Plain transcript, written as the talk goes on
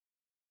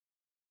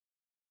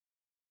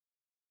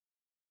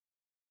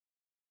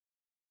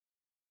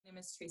name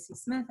is Traci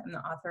Smith. I'm the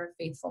author of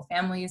Faithful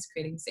Families,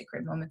 Creating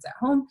Sacred Moments at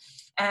Home.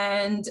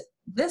 And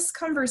this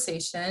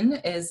conversation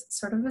is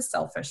sort of a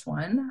selfish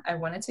one. I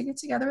wanted to get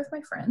together with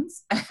my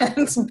friends.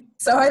 And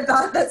so I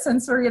thought that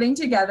since we're getting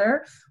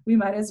together, we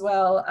might as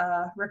well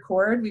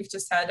record. We've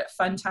just had a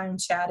fun time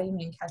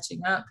chatting and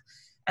catching up.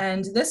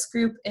 And this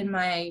group in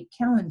my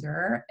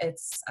calendar,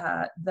 it's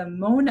the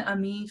Mon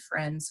Ami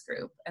Friends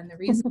group. And the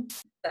reason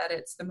that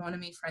it's the Mon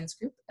Ami Friends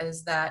group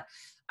is that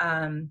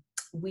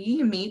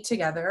we meet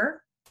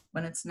together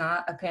when it's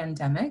not a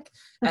pandemic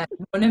at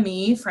Mon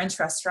Ami French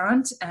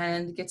restaurant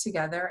and get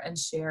together and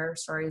share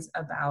stories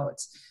about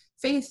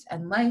faith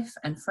and life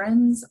and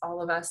friends.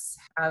 All of us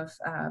have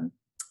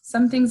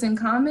some things in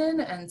common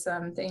and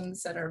some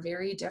things that are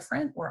very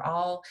different. We're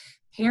all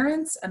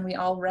parents and we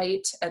all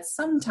write at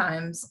some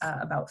times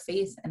about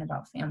faith and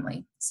about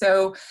family.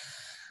 So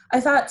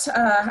I thought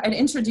I'd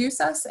introduce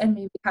us and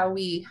maybe how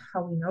we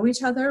know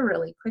each other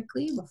really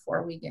quickly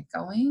before we get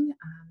going.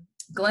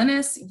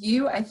 Glenys,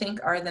 you, I think,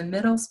 are the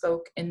middle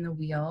spoke in the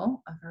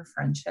wheel of our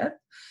friendship.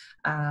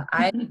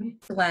 I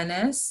met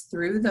Glenys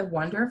through the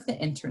wonder of the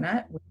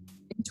internet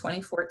in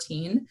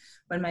 2014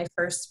 when my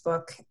first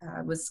book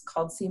was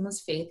called Seamless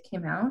Faith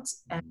came out,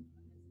 and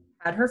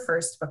had her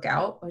first book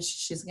out, which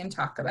she's going to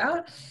talk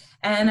about.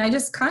 And I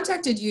just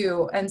contacted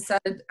you and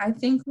said, I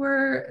think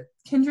we're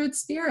kindred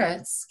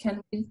spirits. Can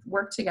we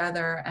work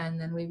together?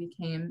 And then we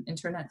became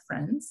internet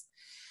friends.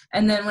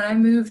 And then when I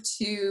moved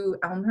to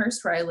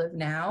Elmhurst, where I live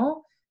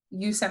now,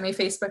 you sent me a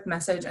Facebook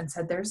message and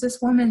said, there's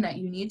this woman that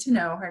you need to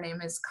know. Her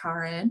name is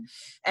Caryn.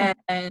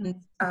 And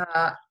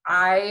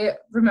I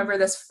remember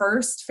this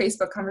first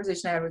Facebook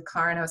conversation I had with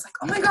Caryn. I was like,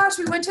 oh my gosh,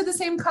 we went to the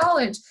same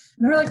college.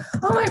 And they were like,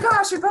 oh my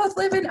gosh, we both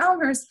live in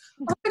Elmhurst.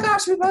 Oh my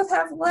gosh, we both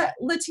have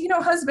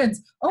Latino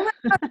husbands. Oh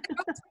my gosh, we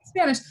both speak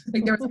Spanish.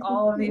 Like there was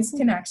all of these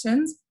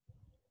connections.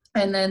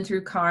 And then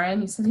through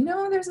Caryn, you said, you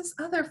know, there's this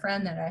other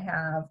friend that I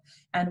have,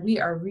 and we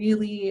are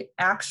really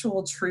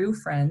actual true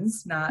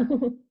friends, not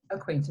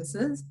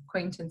acquaintances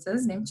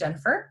named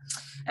Jennifer.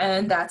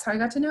 And that's how I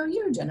got to know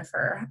you,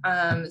 Jennifer.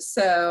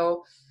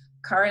 So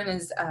Caryn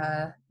is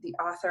the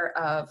author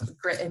of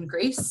Grit and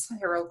Grace,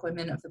 Heroic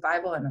Women of the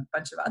Bible, and a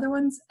bunch of other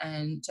ones.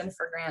 And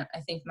Jennifer Grant, I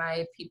think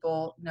my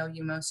people know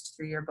you most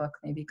through your book,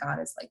 Maybe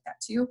God is Like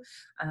That Too.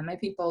 My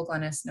people,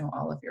 Glenys, know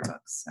all of your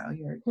books. So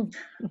you're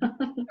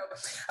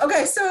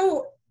okay.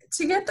 So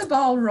to get the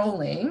ball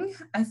rolling,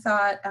 I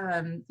thought,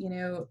 you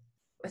know,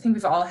 I think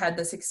we've all had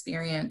this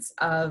experience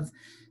of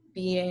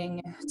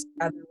being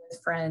together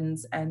with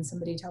friends and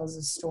somebody tells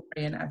a story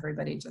and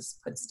everybody just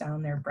puts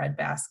down their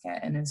breadbasket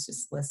and is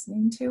just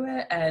listening to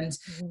it. And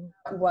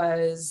that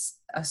was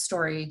a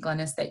story,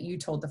 Glenys, that you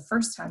told the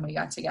first time we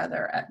got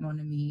together at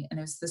Mon Ami. And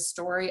it was the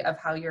story of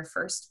how your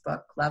first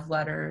book, Love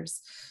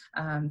Letters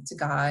to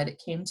God,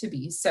 came to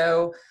be.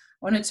 So I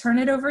want to turn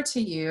it over to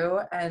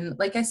you. And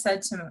like I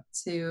said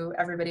to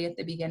everybody at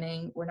the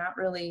beginning, we're not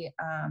really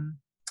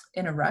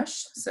in a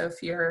rush. So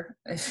if you're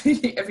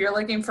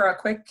looking for a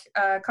quick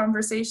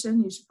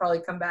conversation, you should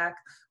probably come back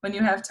when you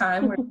have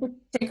time. We're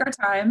take our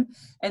time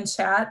and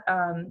chat.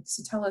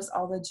 So tell us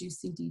all the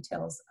juicy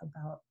details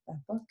about that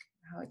book,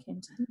 how it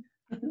came to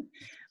be.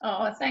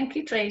 Oh, thank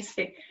you,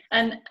 Traci.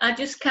 And I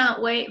just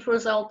can't wait for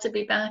us all to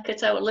be back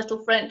at our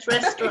little French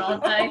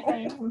restaurant.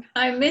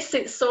 I miss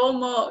it so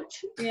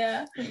much.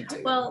 Yeah.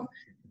 Well,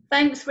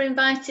 thanks for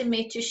inviting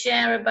me to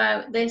share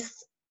about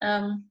this.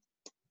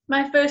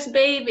 My first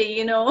baby,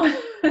 you know,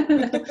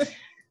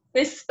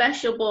 this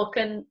special book.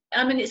 And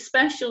I mean, it's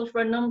special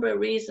for a number of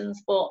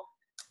reasons, but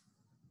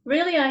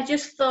really I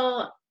just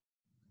thought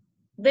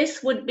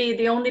this would be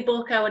the only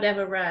book I would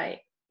ever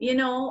write. You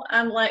know,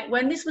 I'm like,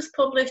 when this was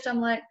published,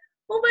 I'm like,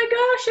 oh my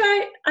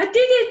gosh, I did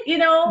it, you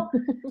know.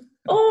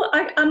 Oh,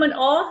 I'm an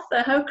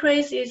author. How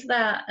crazy is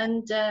that?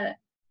 And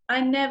I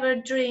never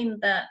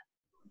dreamed that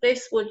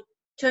this would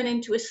turn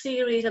into a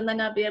series and then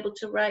I'd be able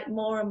to write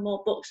more and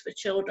more books for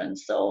children.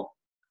 So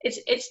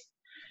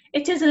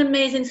it is an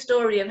amazing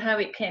story of how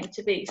it came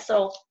to be.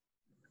 So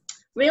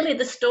really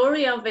the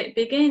story of it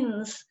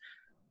begins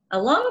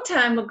a long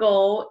time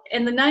ago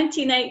in the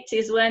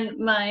 1980s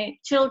when my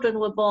children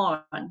were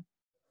born.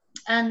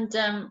 And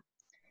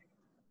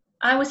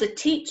I was a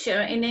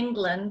teacher in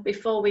England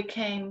before we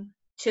came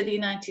to the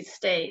United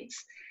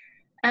States.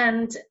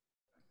 And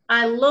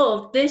I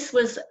loved, this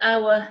was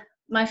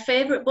my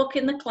favorite book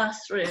in the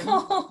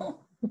classroom.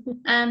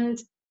 And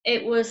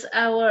it was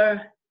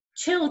our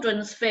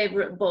children's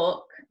favorite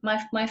book,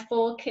 my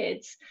 4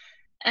 kids.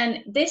 And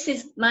this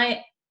is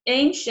my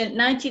ancient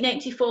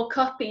 1984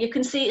 copy. You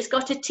can see it's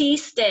got a tea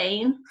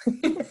stain.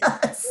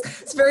 Yes,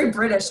 it's very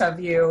British of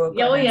you.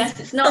 Oh yes,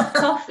 it's not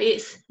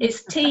coffee,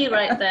 it's tea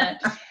right there.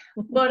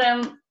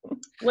 But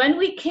when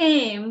we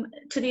came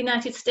to the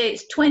United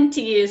States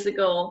 20 years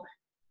ago,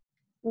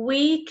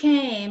 we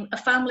came, a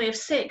family of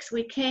 6,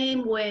 we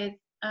came with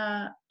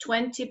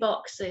 20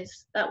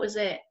 boxes. That was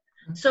it.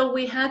 So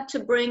we had to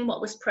bring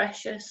what was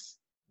precious.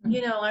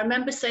 You know, I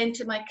remember saying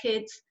to my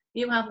kids,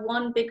 you have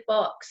one big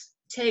box,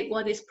 take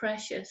what is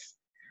precious.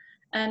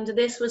 And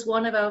this was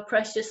one of our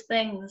precious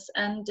things.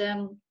 And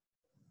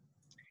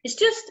it's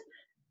just,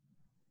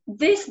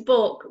 this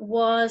book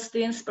was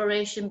the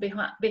inspiration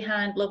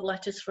behind Love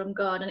Letters from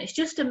God. And it's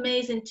just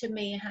amazing to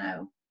me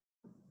how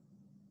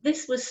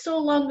this was so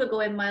long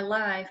ago in my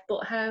life,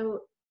 but how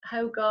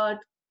God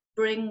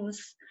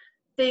brings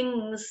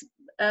things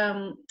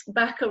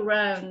back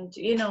around,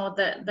 you know,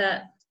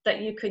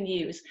 that you can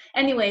use.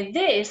 Anyway,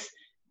 this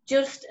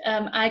just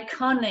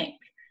iconic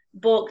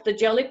book, The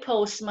Jolly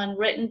Postman,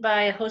 written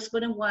by a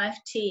husband and wife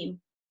team.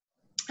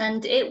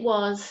 And it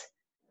was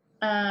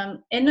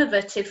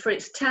innovative for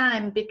its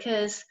time,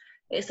 because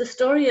it's the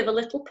story of a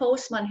little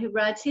postman who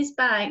rides his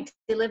bike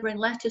delivering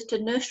letters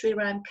to nursery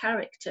rhyme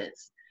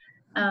characters.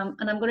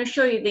 And I'm going to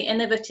show you the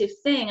innovative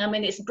thing. I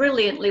mean, it's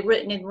brilliantly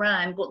written in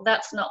rhyme, but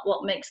that's not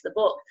what makes the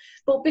book.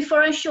 But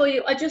before I show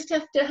you, I just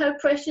have to, how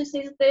precious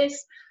is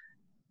this?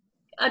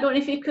 I don't know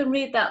if you can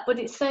read that, but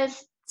it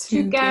says,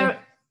 to Gareth,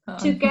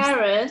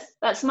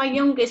 that's my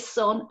youngest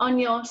son, on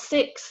your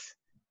 6th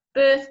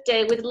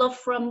birthday, with love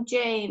from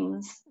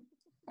James.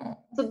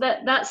 So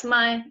that's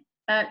my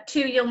 2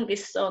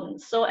 youngest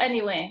sons. So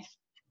anyway,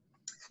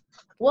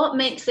 what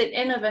makes it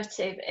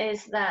innovative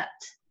is that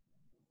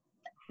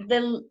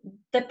the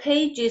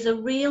pages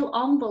are real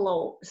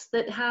envelopes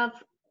that have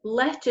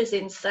letters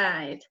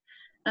inside.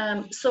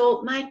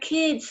 So my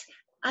kids,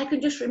 I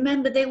can just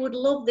remember they would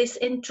love this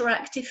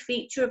interactive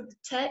feature of the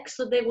text.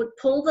 So they would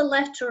pull the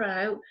letter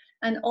out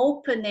and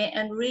open it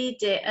and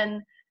read it.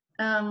 And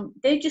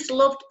they just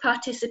loved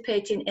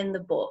participating in the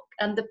book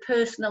and the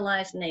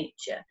personalized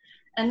nature.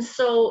 And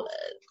so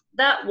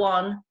that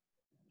one,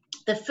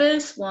 the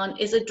first one,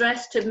 is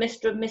addressed to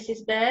Mr. and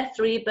Mrs. Bear,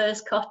 3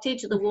 Bears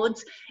Cottage, the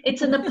woods.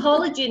 It's an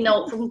apology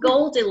note from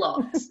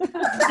Goldilocks,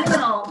 you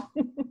know,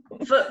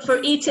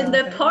 for eating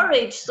their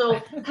porridge.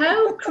 So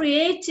how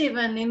creative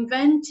and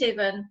inventive.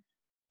 And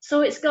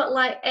so it's got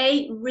like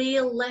 8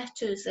 real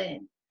letters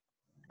in.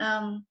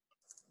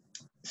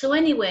 So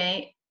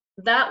anyway,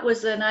 that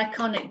was an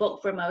iconic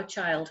book from our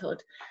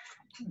childhood.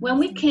 When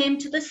we came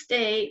to the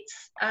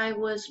States, I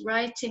was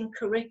writing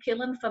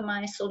curriculum for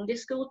my Sunday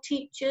school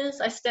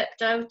teachers. I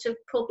stepped out of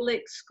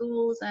public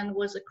schools and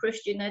was a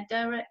Christian ed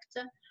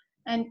director,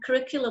 and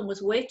curriculum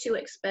was way too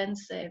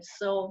expensive.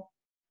 So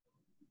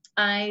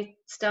I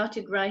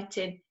started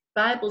writing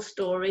Bible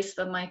stories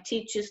for my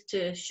teachers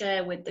to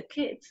share with the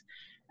kids.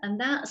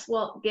 And that's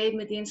what gave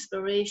me the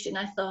inspiration.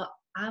 I thought,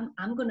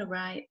 I'm going to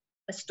write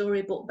a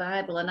storybook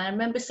Bible. And I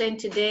remember saying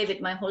to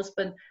David, my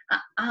husband,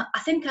 I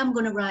think I'm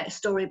going to write a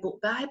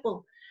storybook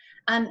Bible,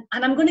 and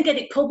I'm going to get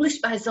it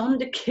published by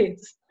Zonda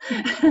Kids.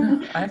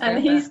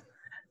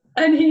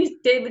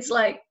 David's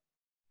like,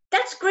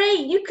 that's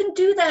great, you can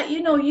do that,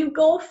 you know, you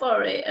go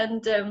for it.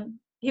 And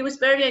he was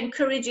very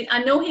encouraging.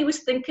 I know he was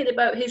thinking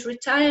about his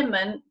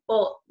retirement,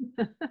 but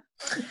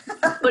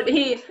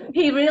he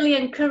really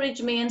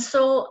encouraged me. And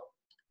so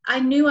I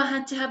knew I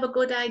had to have a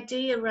good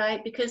idea,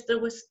 right? Because there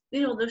was,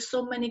 you know, there's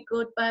so many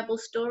good Bible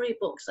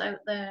storybooks out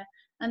there.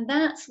 And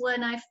that's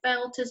when I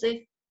felt as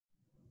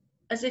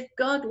if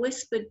God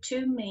whispered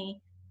to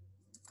me,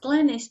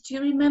 Glenys, do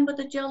you remember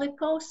the Jolly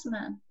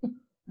Postman?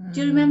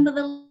 Do you remember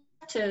the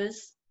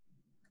letters?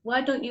 Why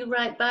don't you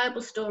write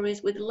Bible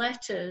stories with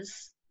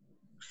letters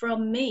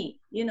from me,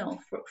 you know,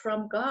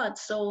 from God?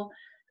 So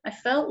I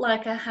felt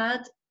like I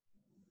had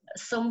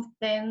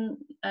something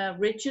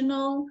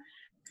original.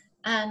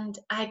 And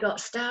I got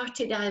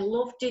started. I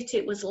loved it.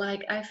 It was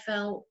like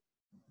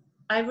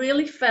I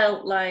really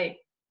felt like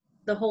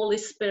the Holy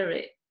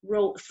Spirit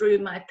wrote through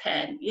my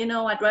pen. You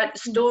know, I'd write the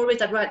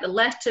stories, I'd write the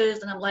letters,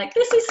 and I'm like,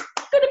 this is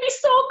going to be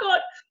so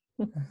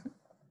good.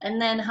 And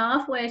then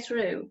halfway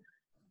through,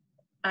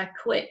 I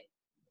quit.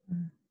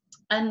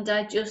 And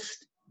I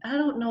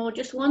don't know,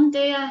 just one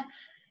day,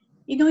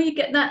 you know, you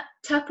get that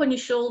tap on your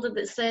shoulder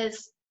that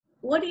says,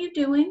 what are you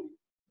doing?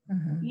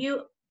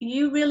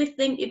 You really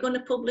think you're going to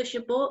publish a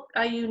book?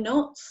 Are you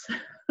nuts?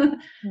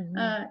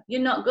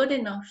 You're not good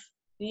enough.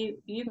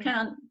 You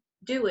can't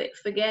do it.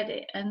 Forget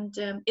it. And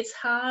it's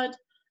hard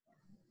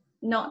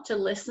not to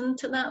listen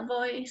to that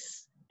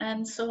voice.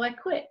 And so I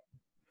quit.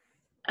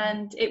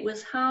 And it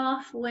was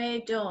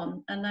halfway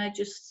done, and I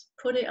just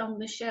put it on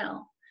the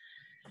shelf.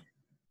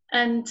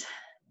 And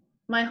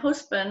my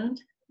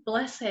husband,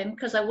 bless him,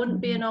 because I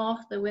wouldn't be an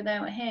author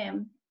without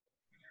him.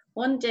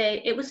 One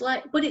day it was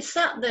like, but it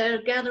sat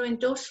there gathering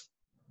dust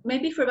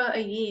maybe for about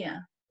a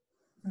year.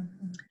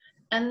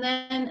 And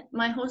then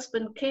my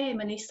husband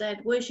came and he said,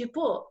 where's your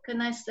book?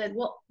 And I said,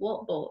 what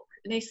book?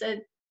 And he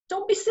said,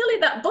 don't be silly,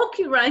 that book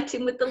you're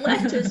writing with the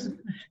letters,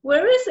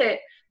 where is it?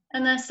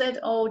 And I said,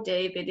 oh,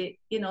 David,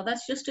 you know,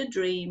 that's just a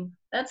dream.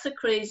 That's a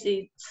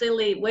crazy,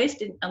 silly,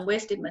 wasting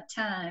my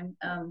time.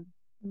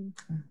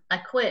 I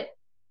quit.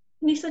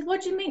 And he said,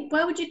 what do you mean?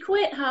 Why would you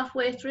quit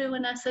halfway through?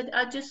 And I said,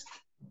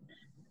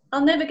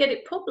 I'll never get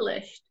it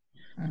published.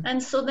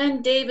 And so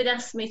then David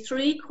asked me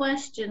 3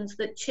 questions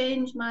that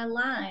changed my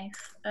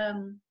life.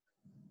 And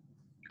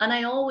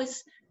I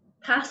always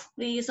pass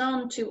these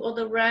on to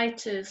other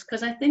writers,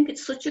 because I think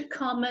it's such a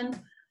common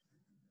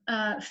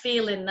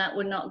feeling that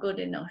we're not good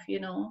enough, you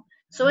know.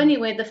 So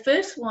anyway, the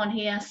first one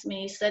he asked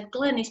me, he said,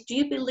 Glenys, do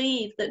you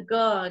believe that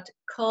God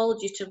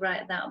called you to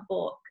write that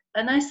book?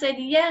 And I said,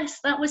 yes.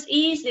 That was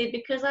easy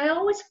because I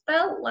always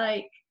felt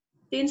like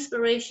the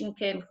inspiration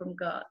came from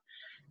God.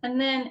 And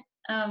then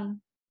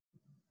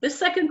the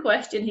second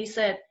question, he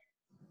said,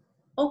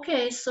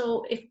 okay,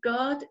 so if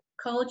God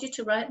called you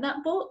to write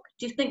that book,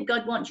 do you think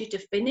God wants you to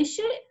finish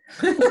it?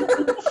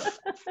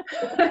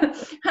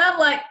 I'm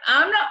like,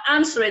 I'm not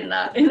answering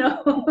that, you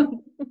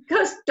know,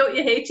 because don't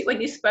you hate it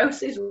when your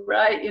spouse is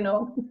right, you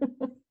know?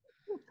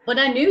 But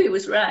I knew he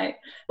was right.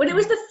 But it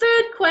was the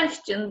third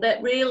question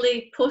that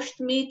really pushed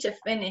me to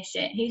finish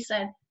it. He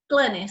said,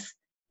 Glenys,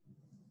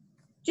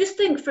 just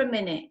think for a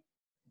minute.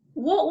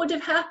 What would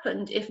have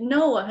happened if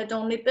Noah had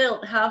only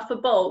built half a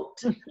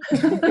boat?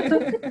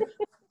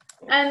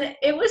 And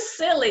it was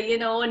silly, you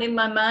know, and in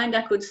my mind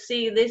I could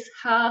see this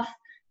half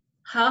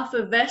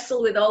a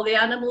vessel with all the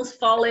animals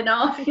falling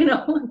off, you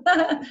know.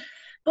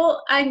 But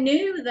I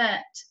knew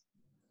that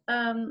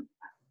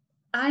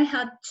I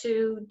had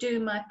to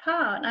do my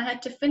part. I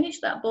had to finish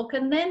that book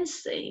and then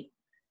see.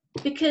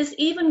 Because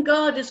even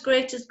God, as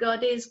great as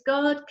God is,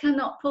 God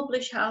cannot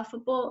publish half a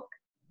book.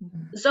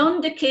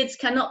 Zonda kids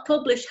cannot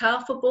publish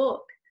half a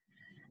book.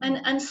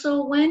 And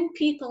so when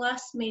people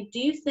ask me, do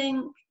you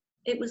think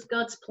it was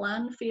God's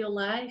plan for your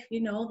life,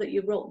 you know, that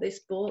you wrote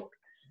this book?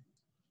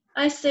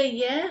 I say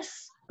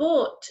yes,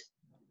 but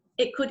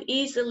it could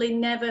easily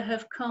never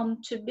have come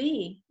to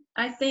be.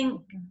 I think,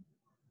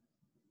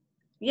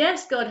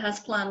 yes, God has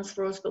plans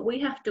for us, but we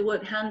have to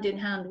work hand in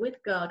hand with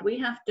God. We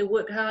have to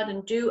work hard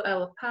and do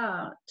our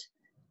part.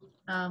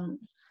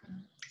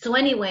 So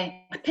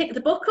anyway, I picked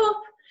the book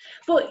up,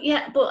 but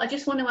I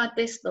just want to add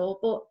this though,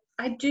 but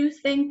I do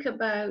think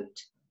about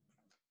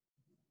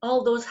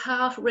all those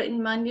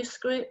half-written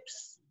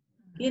manuscripts,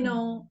 you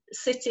know,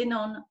 sitting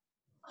on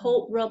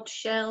hope-robbed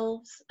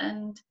shelves,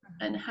 and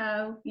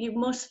how you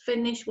must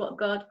finish what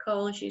God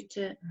calls you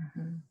to.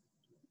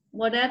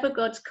 Whatever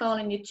God's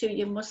calling you to,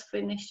 you must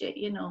finish it,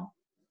 you know.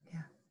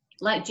 Yeah.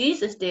 Like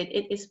Jesus did,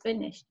 it is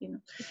finished, you know.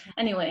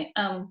 Anyway,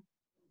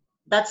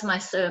 that's my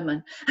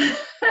sermon.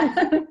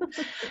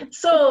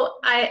 So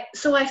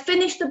I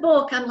finished the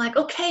book. I'm like,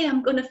 okay,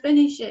 I'm going to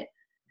finish it.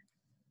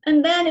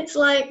 And then it's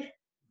like,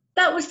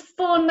 that was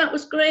fun, that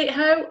was great.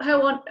 How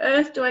on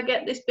earth do I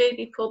get this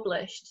baby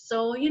published?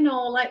 So, you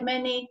know, like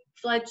many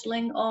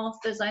fledgling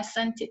authors, I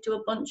sent it to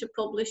a bunch of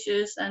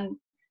publishers and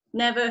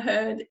never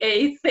heard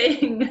a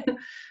thing,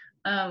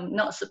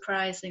 not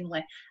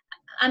surprisingly.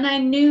 And I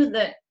knew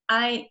that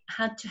I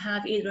had to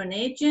have either an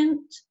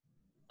agent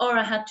or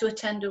I had to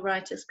attend a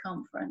writer's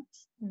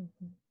conference.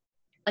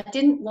 I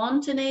didn't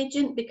want an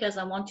agent because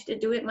I wanted to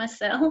do it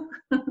myself.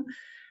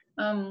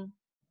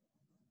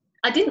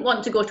 I didn't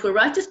want to go to a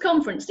writer's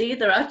conference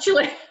either,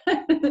 actually.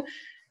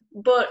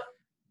 But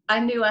I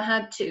knew I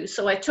had to.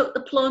 So I took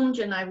the plunge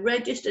and I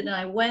registered and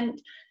I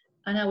went,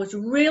 and I was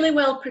really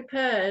well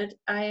prepared.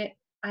 I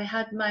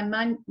had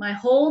my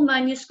whole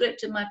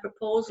manuscript and my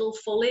proposal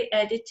fully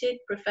edited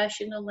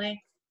professionally.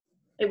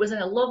 It was in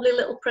a lovely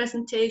little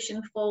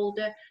presentation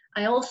folder.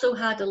 I also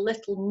had a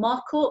little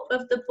mock-up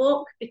of the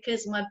book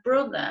because my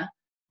brother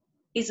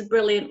is a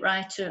brilliant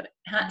writer.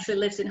 He actually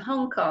lives in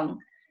Hong Kong.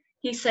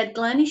 He said,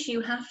 Glenys,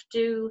 you have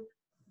to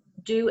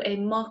do a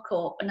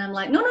mock-up. And I'm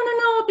like, no,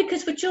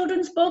 because for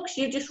children's books,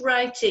 you just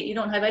write it. You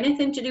don't have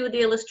anything to do with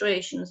the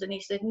illustrations. And he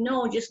said,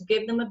 no, just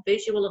give them a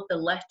visual of the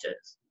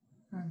letters.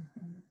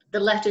 The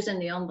letters in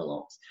the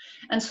envelopes.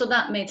 And so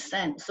that made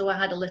sense. So I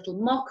had a little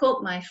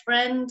mock-up. My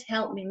friend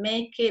helped me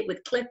make it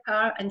with clip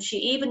art, and she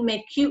even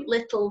made cute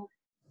little,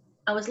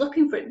 I was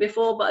looking for it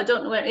before, but I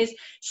don't know where it is.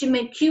 She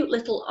made cute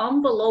little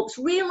envelopes,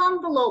 real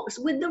envelopes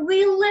with the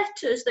real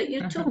letters that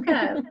you took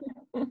out,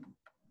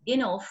 you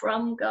know,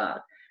 from God.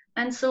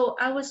 And so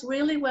I was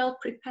really well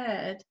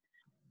prepared.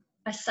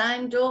 I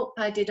signed up,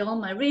 I did all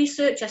my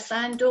research. I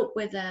signed up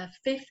with a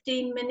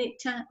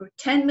 15-minute time or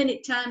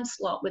 10-minute time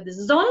slot with the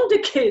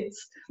Zonda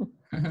Kids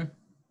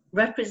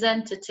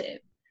representative.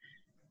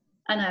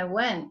 And I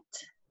went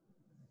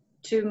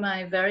to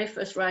my very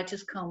first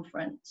writers'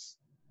 conference.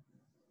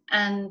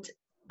 And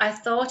I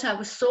thought I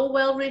was so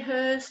well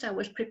rehearsed, I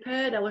was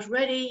prepared, I was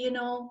ready, you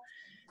know.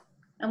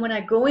 And when I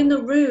go in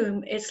the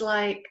room, it's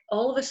like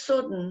all of a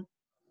sudden,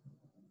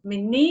 my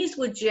knees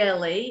were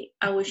jelly.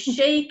 I was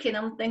shaking.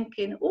 I'm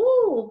thinking,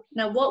 oh,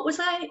 now what was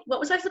I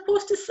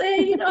supposed to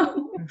say, you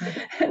know?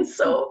 And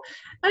so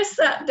I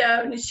sat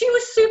down, and she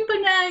was super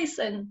nice.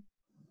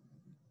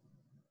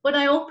 But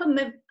I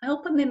opened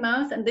my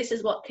mouth, and this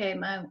is what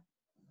came out.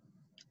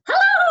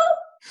 Hello.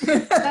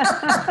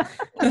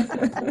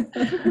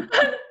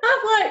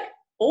 I'm like,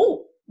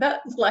 oh,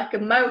 that's like a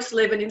mouse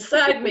living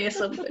inside me or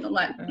something. I'm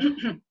like,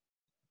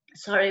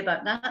 sorry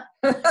about that.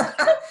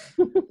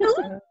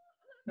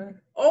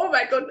 Oh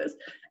my goodness.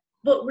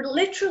 But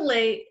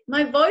literally,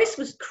 my voice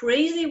was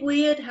crazy,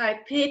 weird, high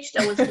pitched.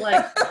 I was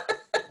like,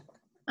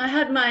 I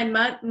had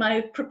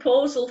my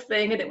proposal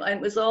thing, and it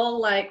was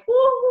all like,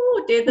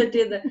 woo,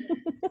 dither.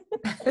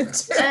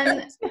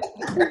 And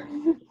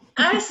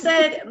I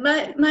said,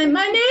 my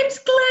name's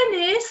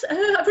Glenys.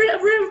 I've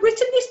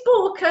written this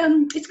book.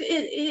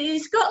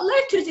 it's got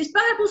letters, it's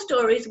Bible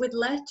stories with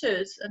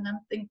letters. And I'm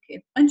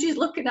thinking, and she's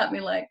looking at me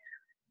like,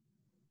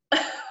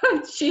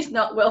 she's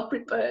not well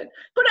prepared.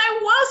 But I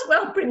was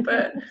well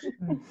prepared.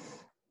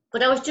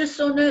 But I was just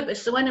so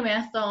nervous. So anyway,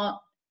 I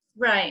thought,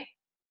 right,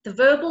 the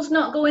verbal's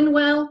not going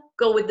well,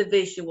 go with the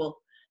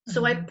visual.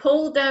 So I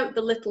pulled out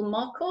the little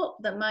mock-up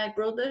that my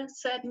brother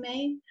said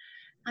made,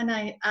 and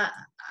I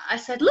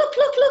said, look,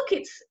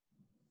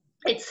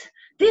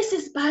 this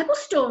is Bible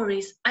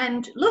stories,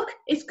 and look,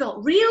 it's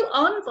got real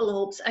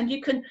envelopes, and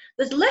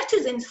there's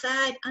letters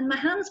inside, and my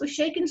hands were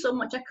shaking so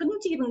much I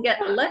couldn't even get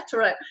the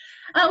letter out.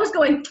 I was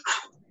going,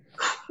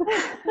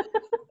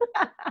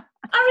 I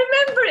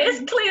remember it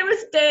as clear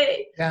as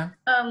day. Yeah.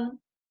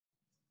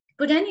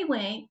 But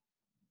anyway,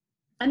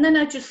 and then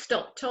I just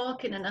stopped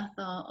talking, and I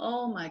thought,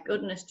 oh my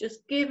goodness,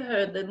 just give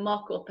her the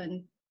mock-up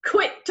and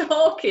quit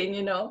talking,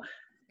 you know.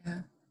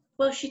 Yeah.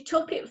 Well, she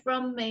took it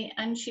from me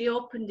and she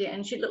opened it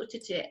and she looked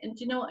at it, and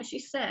do you know what she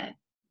said?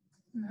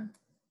 Yeah.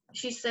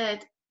 She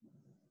said,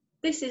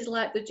 this is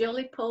like the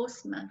Jolly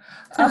Postman.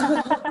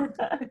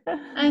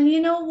 And you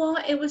know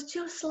what? It was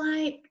just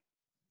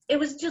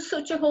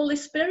such a Holy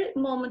Spirit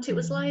moment. It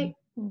was like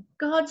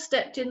God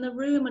stepped in the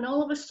room, and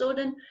all of a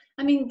sudden,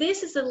 I mean,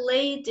 this is a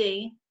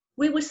lady.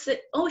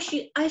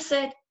 I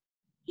said,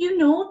 you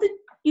know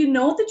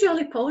the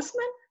Jolly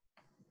Postman?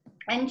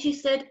 And she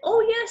said, oh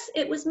yes,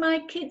 it was my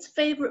kids'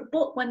 favorite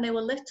book when they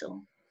were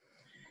little.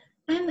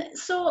 And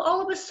so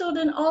all of a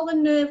sudden, all the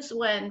nerves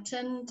went,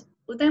 and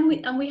then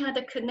we had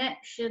a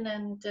connection,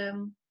 and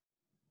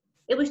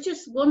it was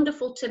just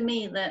wonderful to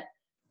me that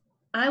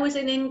I was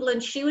in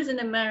England, she was in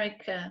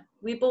America.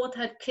 We both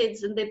had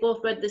kids, and they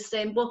both read the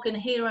same book, and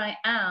here I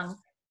am,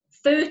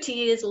 30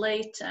 years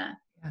later.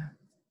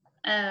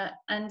 Yeah.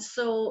 And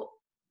so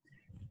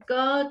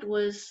God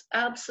was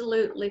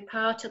absolutely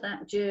part of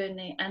that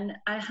journey, and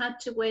I had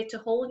to wait a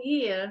whole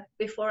year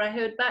before I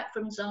heard back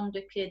from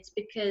Zonda Kids,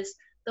 because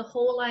the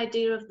whole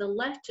idea of the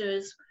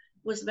letters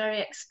was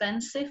very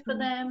expensive for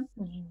them,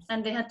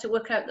 and they had to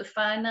work out the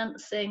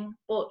financing,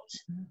 but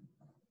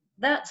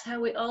that's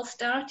how it all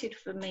started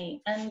for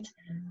me. And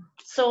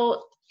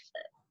so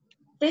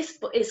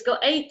it's got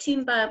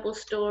 18 Bible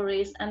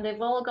stories, and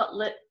they've all got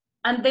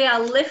and they are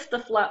lift the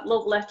flat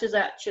love letters,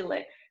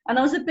 actually. And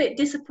I was a bit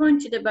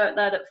disappointed about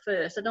that at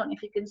first. I don't know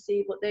if you can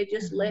see, but they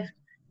just lift.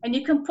 And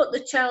you can put the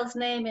child's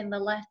name in the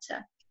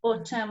letter.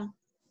 But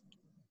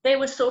they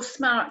were so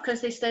smart, because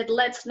they said,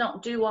 let's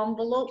not do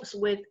envelopes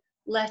with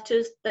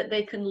letters that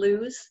they can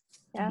lose.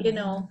 Yeah. You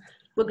know,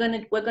 we're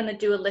gonna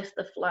do a lift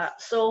the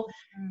flat. So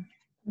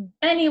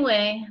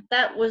anyway,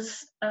 that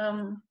was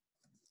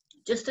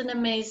just an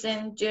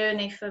amazing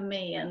journey for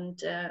me, and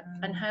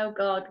how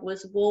God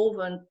was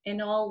woven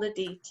in all the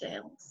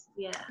details.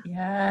 Yeah.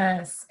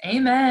 Yes.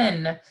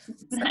 Amen.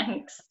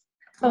 Thanks.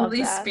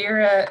 Holy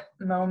Spirit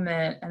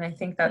moment. And I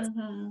think that's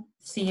a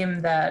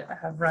theme that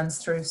runs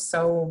through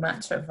so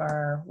much of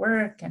our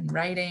work and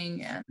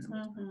writing and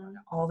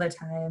all the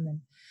time.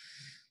 And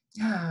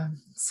yeah.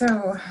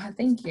 So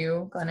thank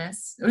you,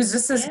 Glenys. It was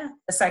just a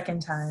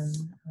second time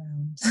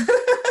around.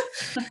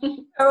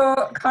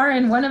 So,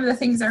 Caryn, one of the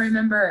things I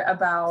remember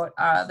about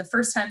the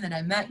first time that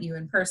I met you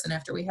in person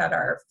after we had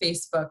our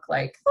Facebook,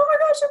 like, oh my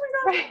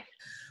gosh,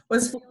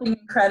 was feeling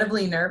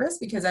incredibly nervous,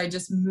 because I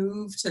just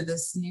moved to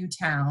this new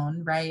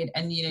town, right?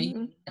 And, you know,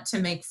 you get to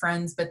make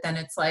friends, but then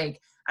it's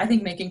like, I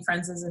think making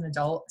friends as an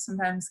adult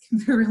sometimes can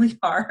be really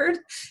hard.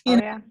 You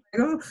know,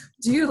 like,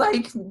 do you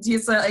like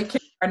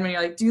when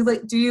you're like, do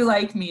you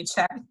like me?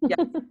 Check. Yeah.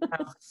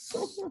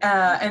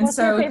 And what's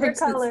so your favorite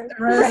color?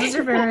 Rose is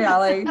your favorite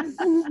color.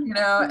 You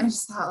know, I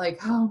just thought like,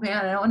 oh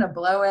man, I don't want to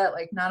blow it.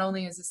 Like, not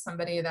only is this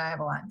somebody that I have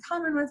a lot in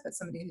common with, but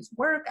somebody whose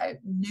work I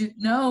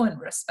know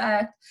and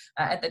respect.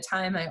 At the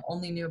time, I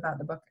only knew about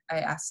the book I'm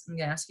going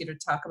to ask you to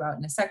talk about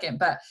in a second.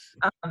 But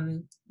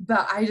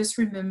I just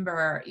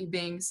remember you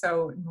being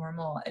so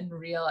normal and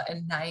real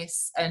and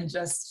nice, and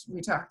just,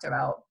 we talked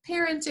about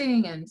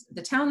parenting and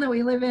the town that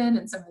we live in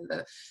and some of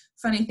the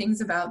funny things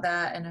about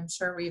that, and I'm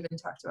sure we even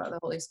talked about the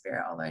Holy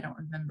Spirit, although I don't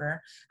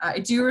remember. I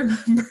do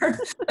remember,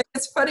 like,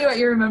 it's funny what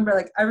you remember,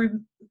 like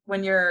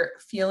when you're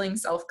feeling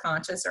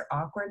self-conscious or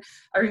awkward.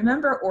 I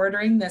remember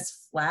ordering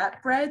this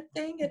flatbread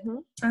thing at the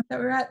restaurant that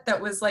we were at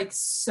that was like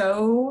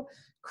so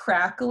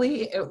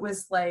crackly, it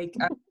was like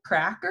a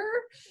cracker,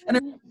 and I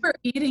remember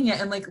eating it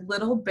and like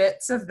little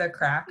bits of the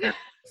cracker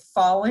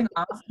falling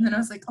off, and then I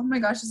was like, oh my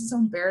gosh, this is so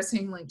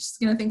embarrassing, like she's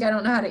gonna think I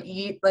don't know how to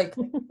eat. Like,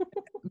 I'm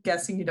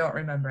guessing you don't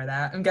remember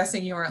that. I'm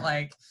guessing you weren't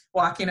like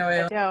walking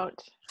away. I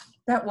don't.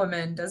 That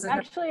woman doesn't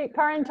actually.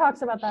 Caryn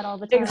talks about that all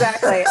the time.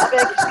 Exactly.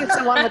 She's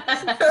the one with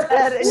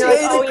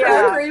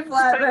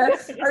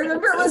flatbread. I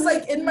remember it was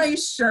like in my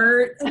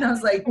shirt, and I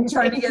was like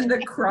trying to get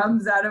the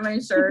crumbs out of my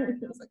shirt.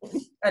 And I was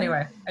like,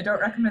 anyway, I don't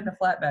recommend the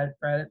flatbread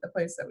bread at the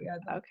place that we had.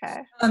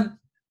 Okay.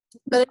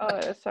 But it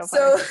was so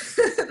funny.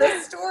 So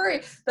the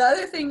story, the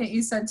other thing that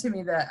you said to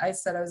me that I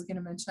said I was going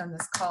to mention on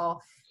this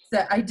call,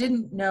 that I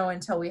didn't know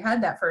until we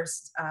had that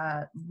first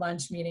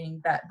lunch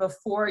meeting that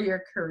before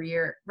your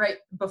career, right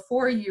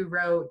before you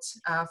wrote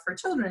for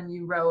children,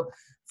 you wrote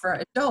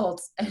for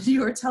adults, and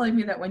you were telling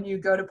me that when you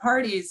go to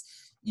parties,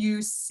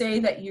 you say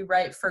that you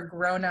write for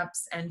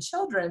grown-ups and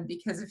children,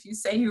 because if you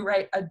say you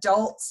write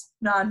adult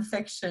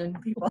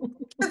nonfiction, people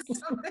think it's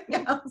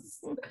something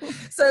else.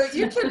 So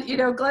you can,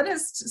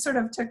 Glenys sort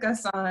of took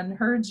us on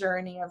her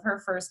journey of her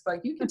first book.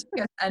 You can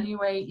take us any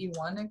way you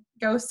want to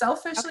go.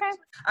 Selfishly, Okay.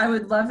 I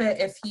would love it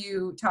if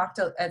you talked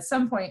at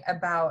some point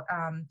about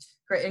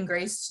Grit and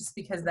Grace, just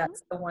because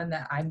that's the one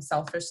that I'm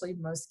selfishly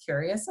most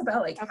curious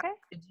about. Like, Okay. how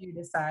did you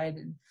decide?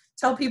 And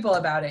tell people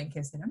about it in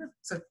case they don't know.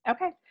 So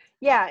Okay.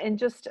 Yeah. And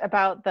just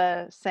about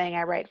the saying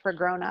I write for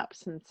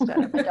grown-ups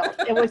instead of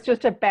adults. It was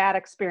just a bad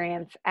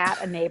experience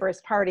at a neighbor's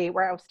party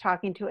where I was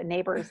talking to a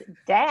neighbor's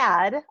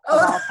dad, of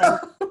all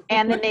things,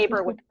 and the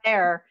neighbor was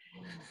there.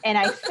 And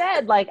I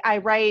said, like, I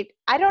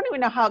don't even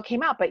know how it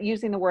came out, but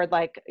using the word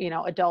like,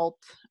 adult,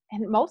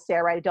 and mostly I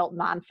write adult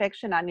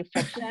nonfiction, not new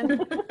fiction.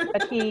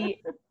 But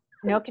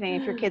no kidding,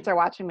 if your kids are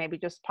watching, maybe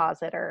just pause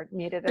it or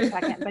mute it a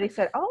second. But he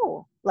said,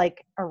 oh,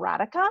 like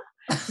erotica?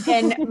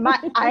 And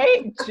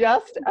I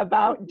just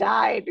about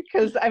died,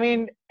 because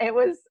I'm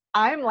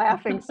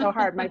laughing so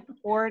hard. My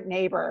poor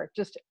neighbor,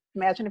 just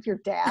imagine if your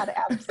dad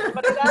asked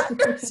somebody that.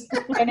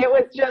 And it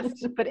was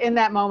just, but in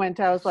that moment,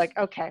 I was like,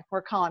 okay,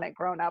 we're calling it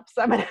grown-ups.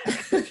 So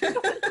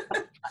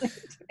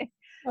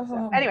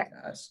anyway,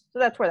 so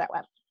that's where that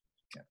went.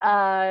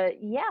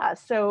 Yeah,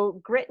 so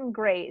Grit and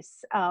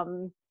Grace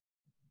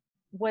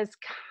was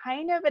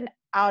kind of an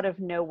out of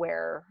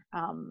nowhere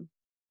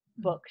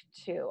book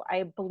too.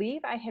 I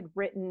believe I had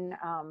written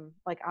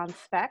like on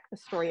spec the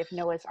story of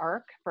Noah's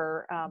Ark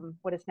for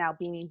what is now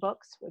Beaming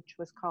Books, which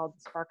was called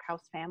Spark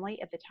House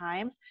Family at the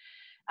time.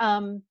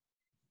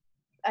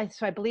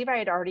 So I believe I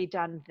had already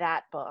done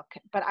that book,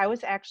 but I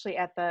was actually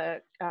at the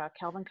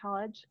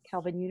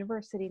Calvin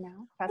University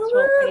now, Festival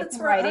of Faith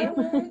and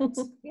Writing.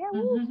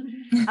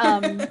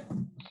 Yeah.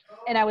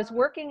 And I was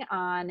working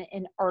on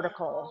an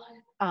article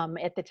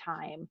at the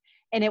time,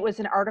 and it was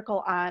an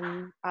article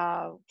on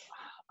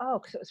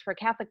because it was for a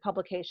Catholic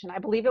publication. I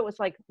believe it was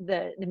like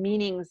the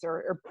meanings,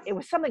 or it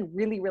was something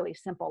really, really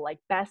simple, like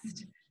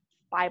best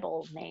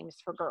Bible names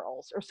for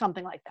girls or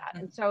something like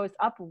that. And so I was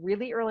up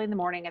really early in the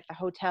morning at the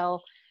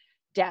hotel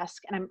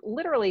desk, and I'm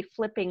literally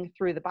flipping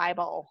through the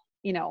Bible,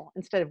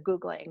 instead of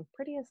Googling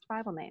prettiest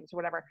Bible names or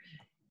whatever,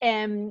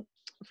 and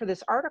for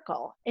this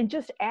article. And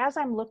just as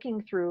I'm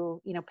looking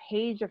through,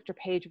 page after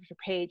page after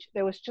page,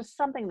 there was just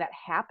something that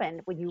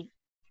happened when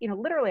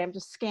literally I'm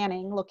just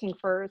scanning, looking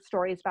for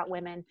stories about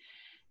women.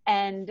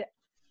 And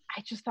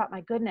I just thought,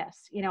 my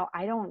goodness,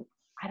 I don't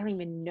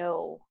even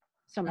know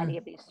so many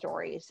of these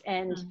stories.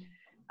 And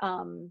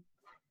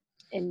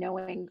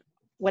knowing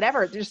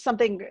whatever, there's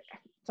something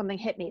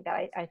hit me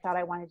that I thought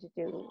I wanted to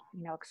do,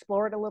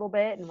 explore it a little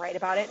bit and write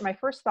about it. And my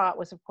first thought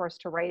was, of course,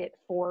 to write it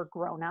for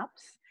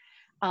grown-ups.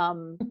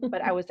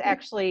 But I was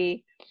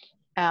actually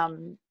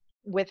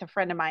with a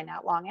friend of mine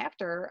not long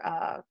after,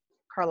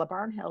 Carla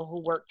Barnhill, who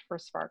worked for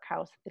Spark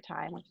House at the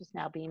time, which is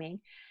now Beaming.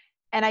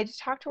 And I just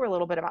talked to her a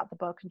little bit about the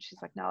book, and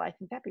she's like, no, I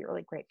think that'd be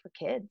really great for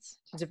kids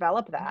to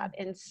develop that.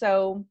 And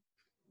so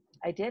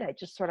I did. I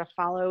just sort of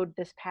followed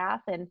this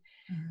path. And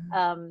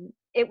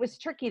it was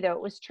tricky, though.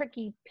 It was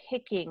tricky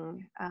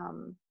picking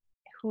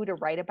who to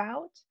write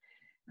about.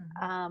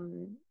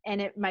 And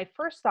my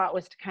first thought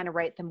was to kind of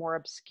write the more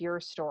obscure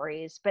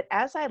stories. But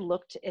as I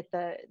looked at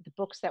the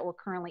books that were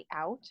currently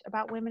out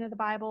about women in the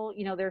Bible,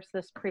 there's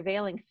this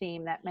prevailing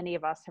theme that many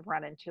of us have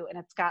run into, and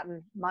it's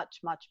gotten much,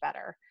 much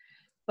better.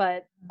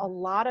 But a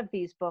lot of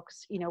these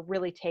books,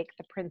 really take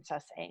the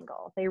princess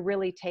angle. They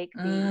really take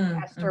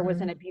Esther was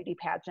in a beauty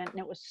pageant, and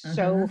it was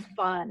so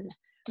fun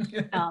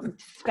to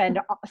spend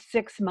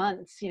 6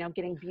 months,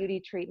 getting beauty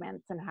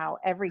treatments, and how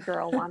every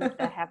girl wanted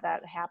to have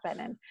that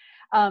happen.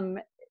 And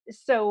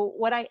so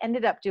what I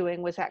ended up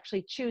doing was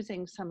actually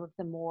choosing some of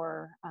the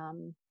more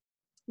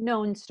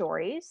known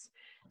stories,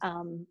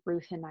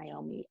 Ruth and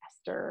Naomi,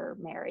 Esther,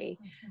 Mary,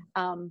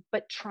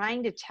 but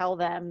trying to tell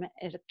them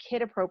at a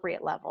kid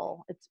appropriate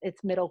level.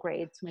 It's middle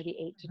grade, so maybe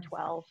 8 to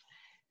 12.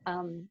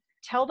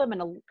 Tell them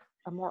in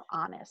a more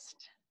honest,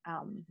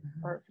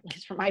 or at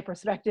least from my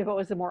perspective, it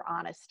was a more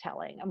honest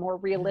telling, a more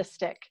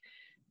realistic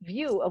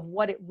view of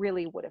what it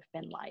really would have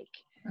been like.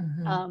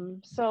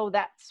 So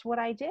that's what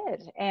I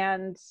did.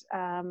 And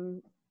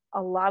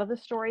a lot of the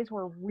stories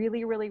were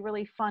really, really,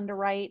 really fun to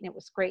write. And it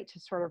was great to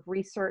sort of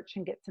research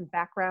and get some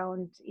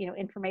background,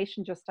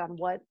 information just on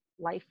what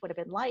life would have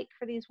been like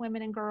for these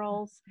women and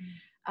girls.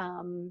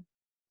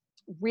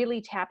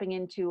 Really tapping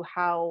into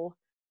how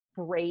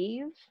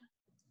brave,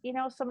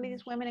 some of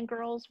these women and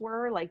girls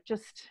were, like,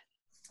 just,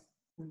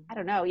 I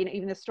don't know,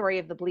 even the story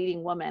of the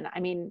bleeding woman.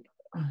 I mean,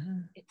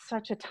 it's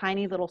such a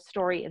tiny little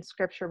story in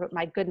scripture, but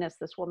my goodness,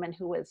 this woman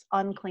who was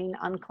unclean,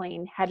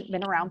 hadn't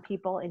been around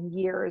people in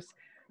years,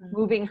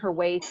 moving her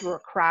way through a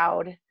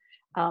crowd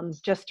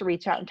just to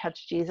reach out and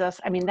touch Jesus.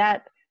 I mean,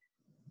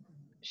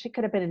 she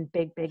could have been in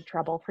big, big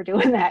trouble for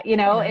doing that,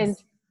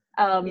 Yes.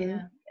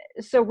 And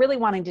so really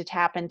wanting to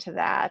tap into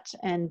that.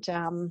 And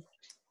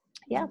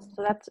yeah,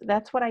 so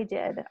that's what I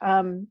did.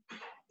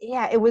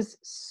 Yeah, it was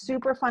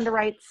super fun to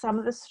write. Some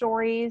of the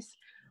stories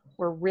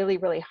were really,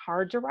 really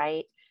hard to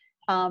write.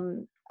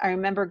 I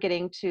remember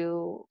getting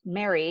to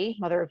Mary,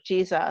 Mother of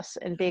Jesus,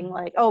 and being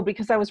like, oh,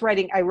 because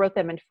I wrote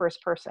them in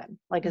first person,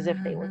 like as if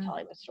they were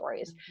telling the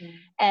stories.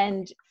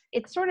 And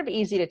it's sort of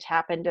easy to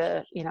tap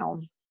into,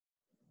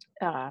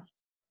 I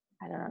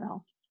don't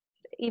know,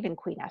 even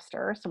Queen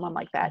Esther or someone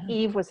like that.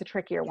 Eve was a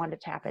trickier one to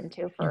tap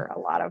into for a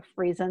lot of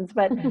reasons.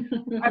 But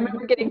I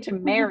remember getting to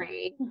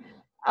Mary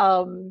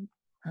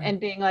and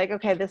being like,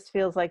 okay, this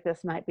feels like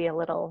this might be a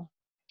little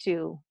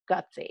too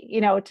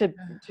gutsy, to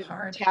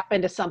tap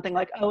into something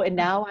like, oh, and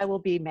now I will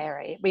be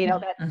Mary.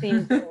 But, that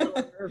seems a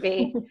little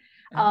nervy.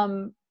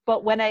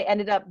 But when I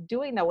ended up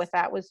doing with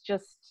that was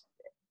just,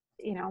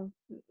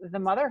 the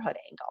motherhood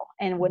angle.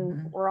 And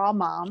when we're all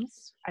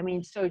moms,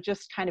 so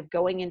just kind of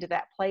going into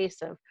that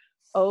place of,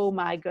 oh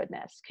my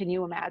goodness, can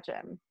you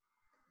imagine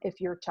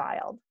if your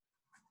child,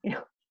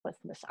 was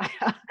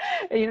Messiah,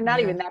 not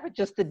even that, but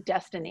just the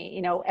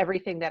destiny,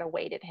 everything that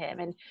awaited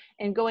him,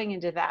 and going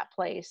into that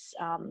place.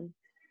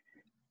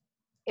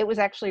 It was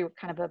actually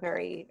kind of a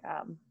very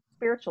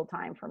spiritual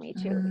time for me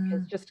too,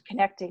 because just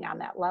connecting on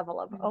that level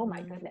of, oh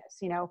my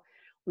goodness,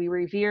 we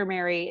revere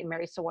Mary and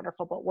Mary's so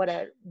wonderful, but what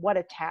a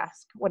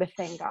task, what a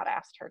thing God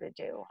asked her to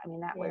do.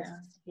 That was,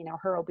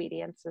 her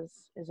obedience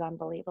is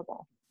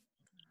unbelievable.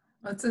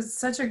 Well, it's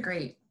such a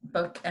great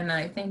book. And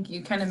I think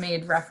you kind of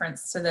made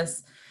reference to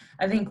this.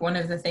 I think one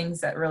of the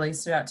things that really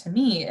stood out to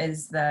me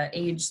is the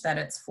age that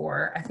it's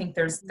for. I think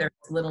there's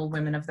little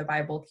women of the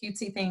Bible,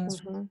 cutesy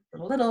things for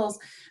the littles,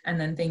 and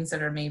then things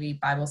that are maybe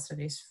Bible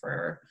studies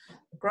for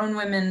grown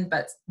women.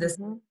 But this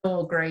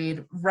middle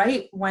grade,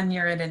 right when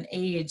you're at an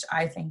age,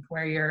 I think,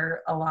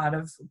 where a lot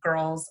of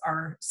girls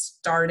are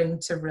starting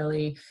to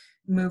really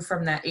move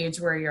from that age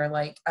where you're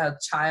like a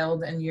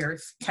child and you're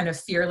kind of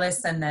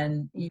fearless, and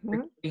then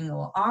you're being a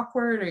little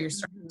awkward, or you're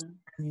starting to learn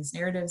these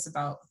narratives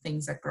about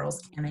things that girls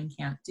can and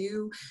can't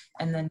do,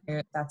 and then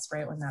that's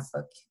right when that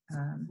book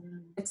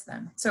hits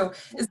them. So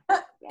is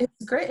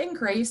Grit and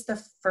Grace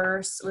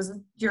was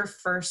your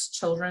first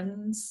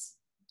children's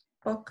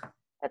book?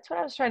 That's what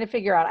I was trying to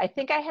figure out. I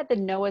think I had the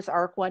Noah's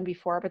Ark one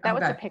before, but that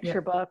was a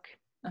picture book.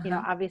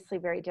 Obviously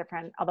very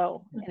different,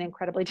 although an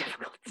incredibly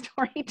difficult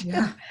story too.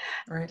 Yeah,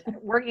 right.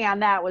 Working on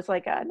that was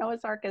like a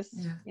Noah's Ark is,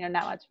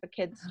 not much of a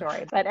kid's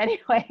story, but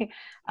anyway,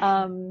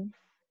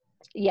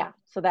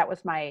 so that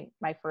was my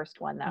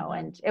first one though.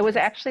 And it was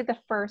actually the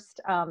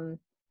first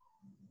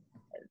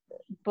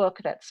book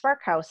that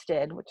Spark House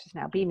did, which is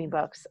now Beaming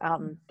Books,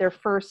 their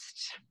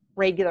first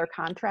regular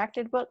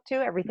contracted book too.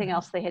 Everything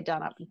else they had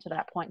done up until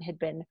that point had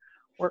been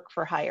work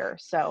for hire.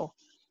 So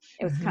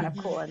it was kind of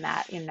cool in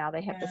that, now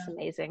they have this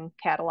amazing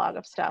catalog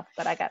of stuff,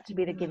 but I got to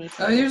be the guinea pig.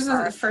 Oh, yours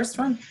was the first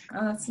one.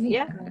 Oh, that's neat.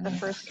 Yeah, the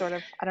first sort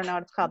of, I don't know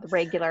what it's called, the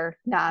regular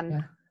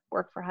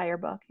non-work for hire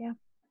book. Yeah.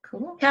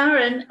 Cool.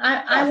 Caryn,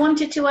 I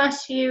wanted to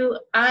ask you,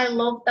 I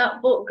love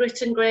that book,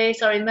 Grit and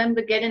Grace. I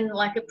remember getting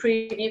like a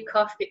preview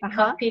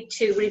copy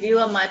to review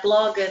on my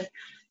blog, and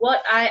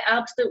what I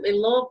absolutely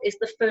love is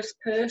the first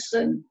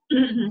person,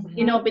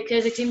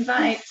 because it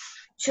invites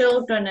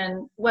children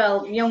and,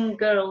 young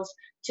girls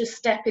to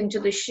step into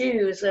the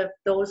shoes of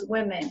those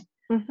women.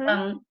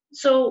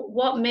 So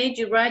what made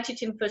you write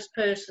it in first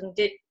person?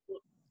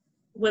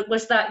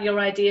 Was that your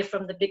idea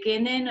from the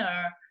beginning,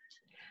 or?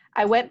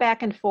 I went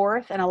back and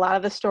forth, and a lot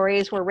of the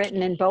stories were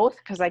written in both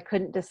because I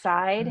couldn't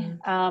decide.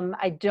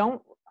 I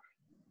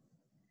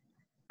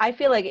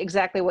feel like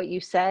exactly what you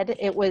said.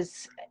 It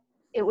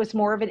was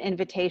more of an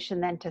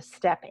invitation than to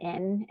step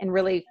in, and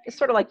really it's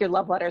sort of like your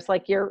love letters,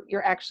 like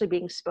you're actually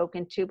being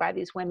spoken to by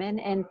these women.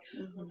 And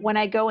when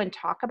I go and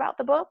talk about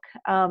the book,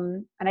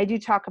 and I do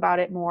talk about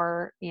it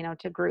more,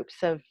 to groups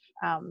of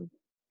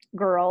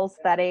girls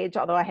that age,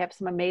 although I have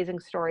some amazing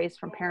stories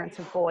from parents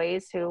of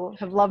boys who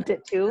have loved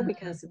it too,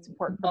 because it's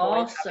important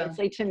for boys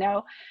obviously to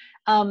know.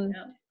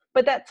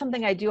 But that's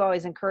something I do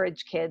always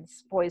encourage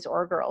kids, boys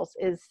or girls,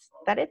 is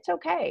that it's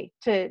okay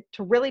to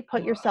really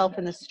put yourself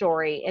in the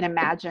story and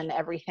imagine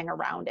everything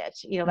around it.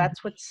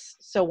 That's what's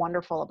so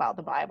wonderful about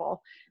the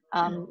Bible.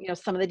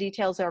 Some of the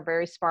details are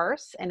very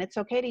sparse, and it's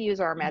okay to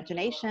use our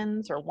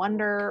imaginations or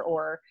wonder,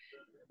 or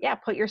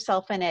put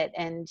yourself in it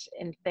and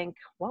think,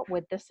 what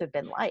would this have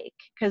been like?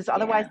 Because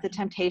otherwise the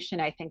temptation,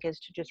 I think, is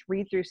to just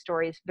read through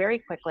stories very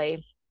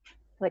quickly,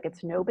 like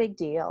it's no big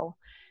deal,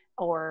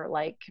 or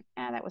like,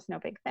 that was no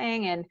big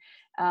thing. And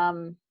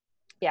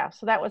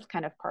so that was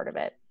kind of part of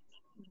it.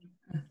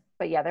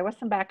 But there was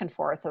some back and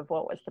forth of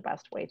what was the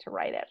best way to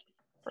write it,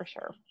 for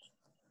sure.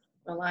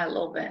 Well, I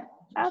love it.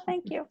 Oh,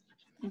 thank you.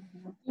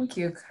 Thank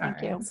you,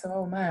 Caryn,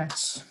 so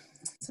much.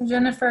 So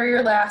Jennifer,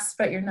 you're last,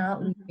 but you're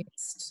not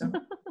least. So.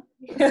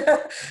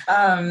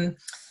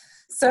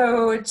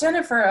 So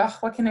Jennifer,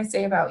 what can I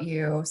say about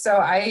you? So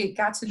I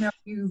got to know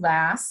you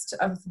last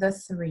of the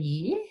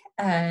three,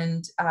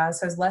 and so I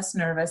was less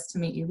nervous to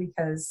meet you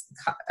because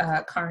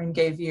Caryn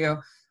gave you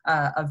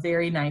a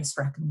very nice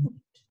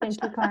recommendation.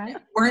 Thank you, Caryn.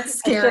 Weren't I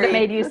scary. should have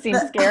made you seem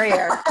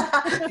scarier.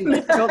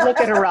 Don't look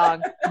at her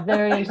wrong.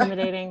 Very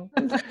intimidating.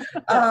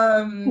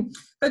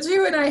 But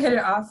you and I hit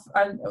it off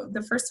on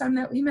the first time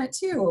that we met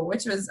too,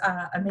 which was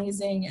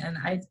amazing. And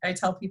I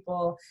tell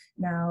people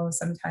now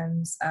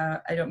sometimes,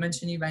 I don't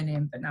mention you by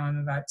name, but now I'm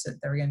about to,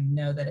 they're going to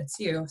know that it's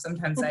you.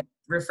 Sometimes I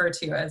refer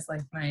to you as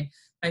like my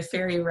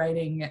fairy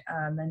writing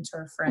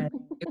mentor friend.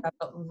 You have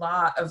a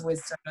lot of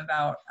wisdom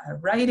about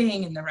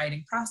writing and the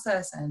writing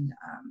process. And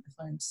I've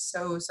learned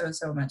so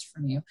much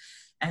from you.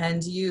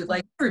 And you,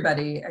 like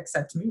everybody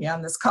except me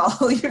on this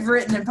call, you've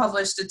written and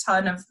published a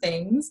ton of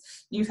things.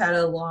 You've had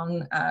a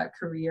long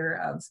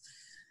career of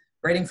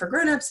writing for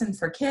grownups and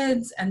for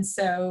kids. And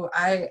so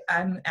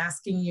I'm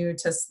asking you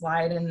to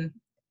slide in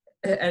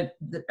at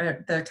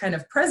the kind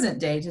of present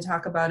day to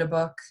talk about a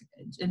book,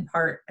 in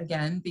part,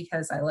 again,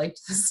 because I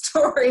liked the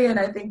story and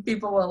I think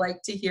people will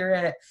like to hear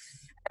it.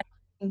 I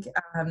think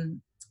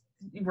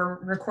we're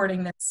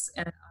recording this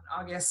on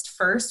August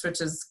 1st,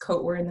 which is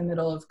we're in the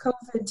middle of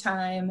COVID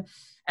time.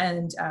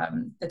 And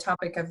the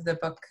topic of the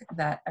book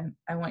that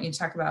I want you to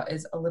talk about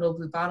is A Little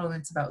Blue Bottle, and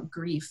it's about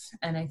grief.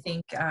 And I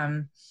think,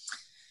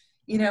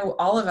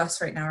 all of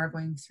us right now are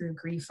going through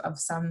grief of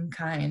some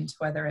kind,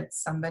 whether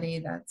it's somebody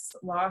that's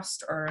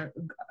lost or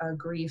a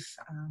grief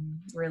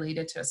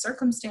related to a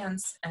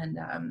circumstance. And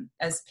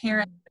as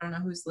parents, I don't know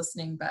who's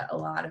listening, but a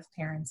lot of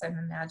parents, I'm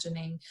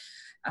imagining,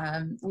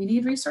 we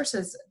need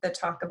resources that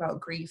talk about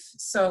grief.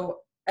 So,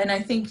 and I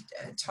think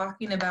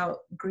talking about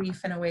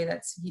grief in a way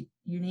that's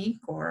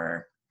unique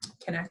or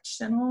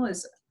connectional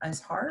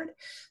is hard.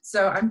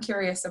 So I'm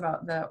curious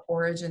about the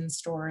origin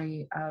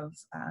story of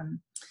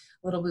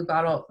Little Blue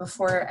Bottle.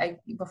 Before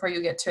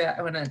you get to it,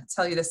 I want to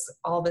tell you this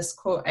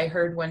quote I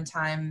heard one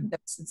time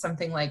that said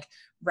something like,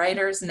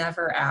 writers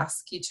never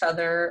ask each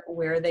other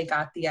where they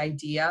got the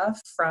idea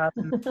from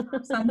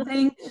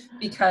something,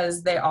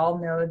 because they all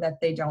know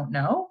that they don't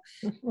know.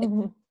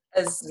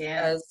 As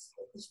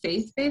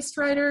faith-based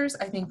writers,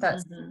 I think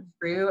that's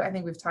true. I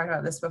think we've talked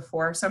about this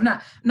before. So I'm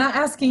not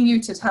asking you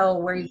to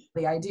tell where you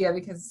got the idea,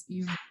 because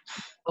you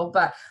know,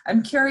 but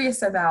I'm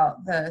curious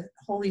about the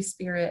Holy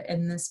Spirit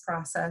in this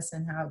process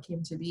and how it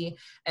came to be.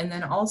 And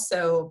then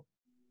also,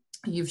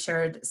 you've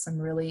shared some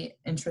really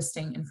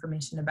interesting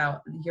information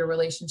about your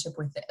relationship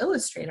with the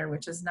illustrator,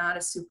 which is not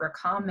a super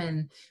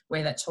common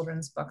way that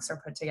children's books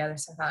are put together.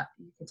 So I thought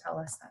you could tell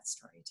us that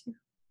story too.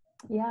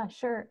 Yeah,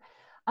 sure.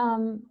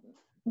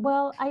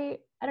 Well, I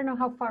don't know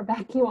how far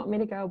back you want me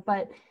to go,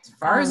 but as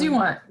far as you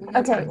want.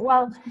 Okay.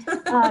 Well,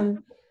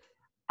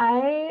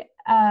 I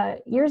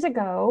years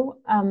ago,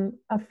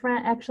 a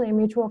friend, actually a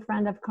mutual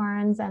friend of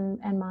Caryn's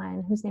and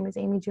mine, whose name is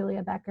Amy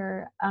Julia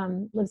Becker,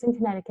 lives in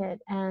Connecticut,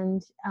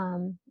 and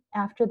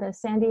after the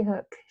Sandy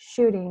Hook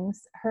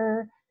shootings,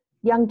 her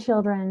young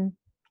children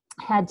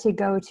had to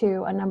go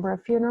to a number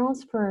of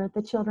funerals for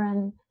the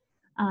children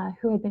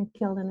who had been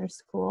killed in their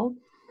school.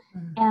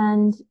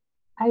 And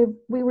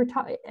we were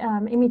talking,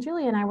 Amy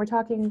Julia and I were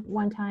talking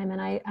one time,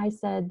 and I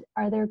said,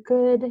 are there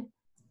good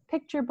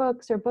picture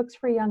books or books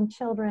for young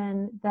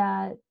children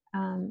that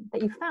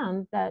you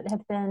found that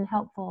have been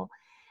helpful?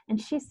 And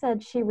she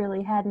said she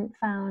really hadn't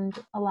found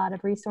a lot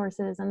of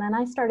resources. And then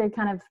I started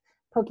kind of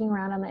poking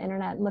around on the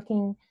internet,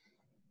 looking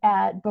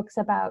at books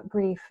about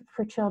grief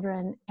for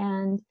children.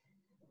 And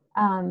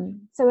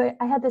so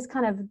I had this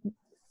kind of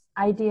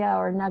idea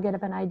or nugget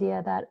of an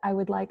idea that I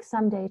would like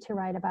someday to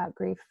write about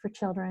grief for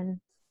children.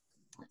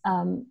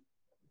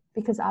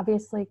 Because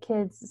obviously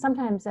kids,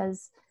 sometimes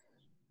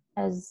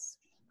as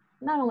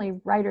not only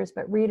writers,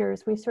 but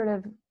readers, we sort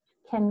of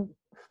can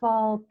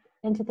fall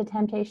into the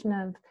temptation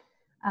of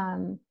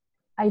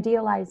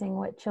idealizing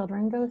what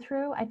children go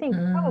through. I think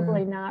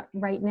probably not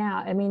right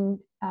now. I mean,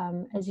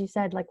 as you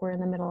said, like we're in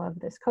the middle of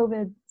this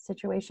COVID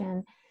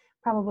situation,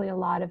 probably a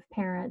lot of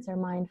parents are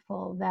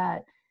mindful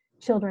that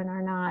children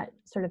are not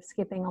sort of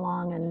skipping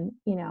along and,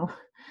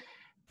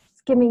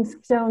 skimming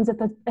stones at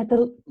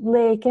the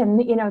lake, and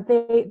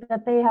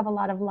that they have a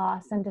lot of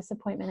loss and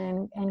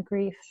disappointment and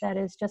grief that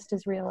is just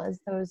as real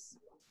as those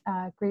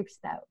griefs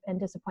and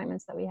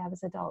disappointments that we have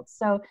as adults.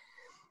 So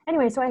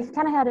anyway, so I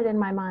kind of had it in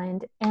my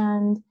mind,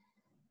 and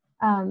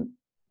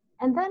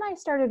then I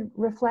started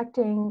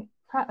reflecting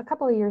a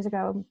couple of years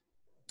ago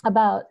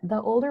about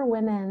the older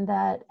women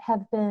that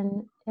have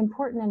been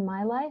important in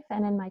my life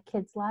and in my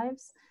kids'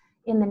 lives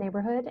in the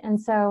neighborhood. And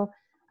so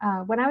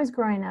when I was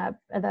growing up,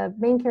 the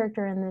main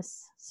character in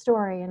this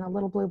story, in A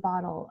Little Blue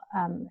Bottle,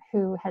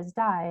 who has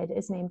died,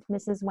 is named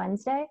Mrs.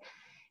 Wednesday.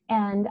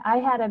 And I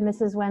had a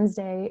Mrs.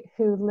 Wednesday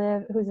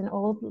who's an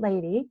old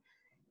lady,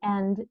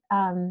 and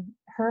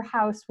her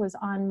house was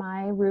on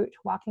my route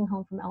walking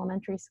home from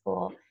elementary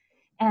school.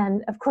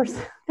 And of course,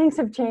 things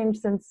have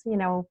changed since,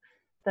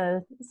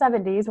 the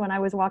 70s when I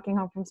was walking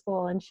home from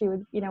school, and she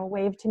would,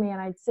 wave to me,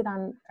 and I'd sit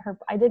on her.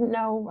 I didn't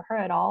know her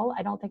at all.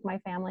 I don't think my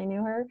family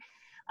knew her.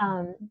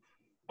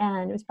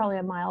 And it was probably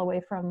a mile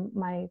away from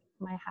my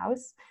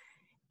house.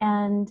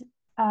 And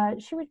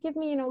she would give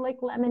me,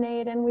 like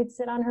lemonade, and we'd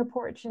sit on her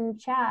porch and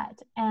chat.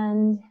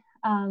 And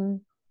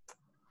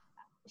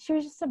she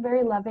was just a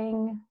very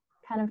loving,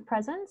 kind of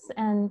presence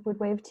and would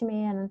wave to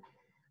me. And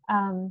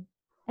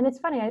it's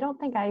funny, I don't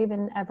think I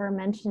even ever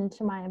mentioned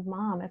to my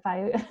mom if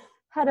I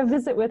had a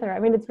visit with her. I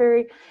mean,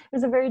 it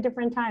was a very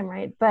different time,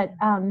 right? But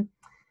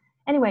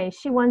anyway,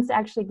 she once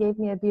actually gave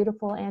me a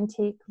beautiful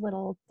antique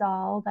little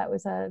doll that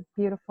was a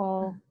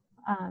beautiful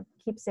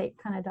keepsake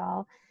kind of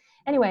doll.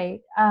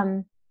 Anyway,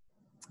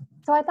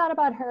 so I thought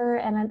about her,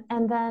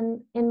 and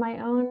then in my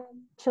own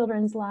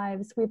children's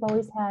lives, we've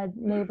always had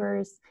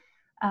neighbors.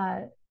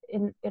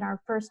 In our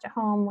first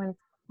home, when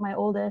my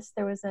oldest,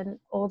 there was an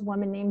old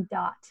woman named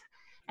Dot.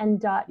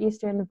 And Dot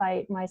used to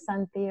invite my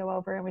son Theo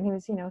over when he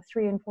was,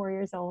 3 and 4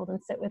 years old,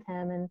 and sit with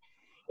him. And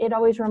it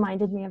always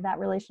reminded me of that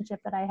relationship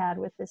that I had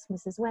with this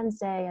Mrs.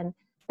 Wednesday. And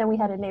then we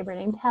had a neighbor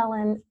named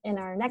Helen in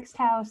our next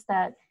house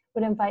that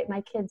would invite my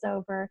kids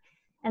over.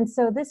 And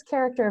so this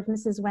character of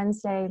Mrs.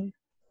 Wednesday,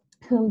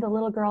 whom the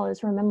little girl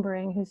is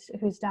remembering,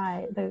 who's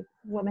died, the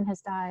woman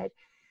has died.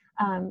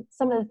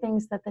 Some of the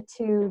things that the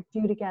two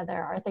do together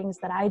are things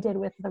that I did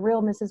with the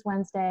real Mrs.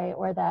 Wednesday,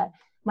 or that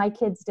my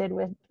kids did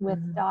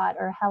with Dot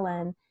or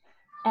Helen.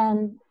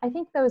 And I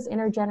think those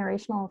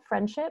intergenerational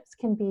friendships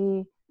can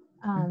be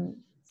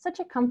such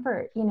a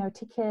comfort,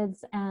 to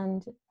kids,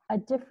 and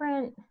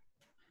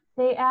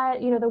they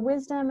add, the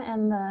wisdom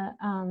and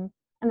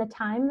the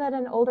time that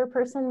an older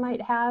person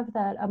might have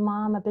that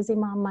a busy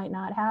mom might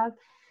not have.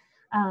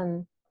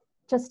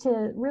 Just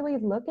to really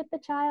look at the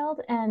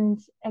child and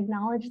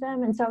acknowledge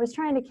them. And so I was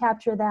trying to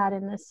capture that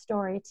in this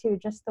story too,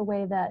 just the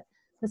way that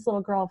this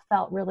little girl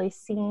felt really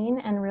seen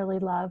and really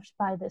loved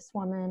by this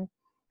woman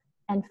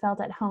and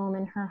felt at home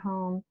in her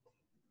home.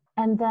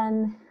 And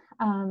then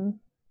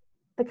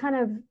the kind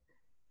of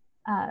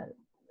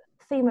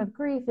theme of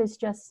grief is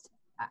just,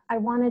 I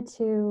wanted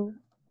to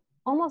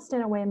almost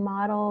in a way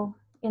model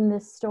in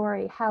this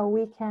story how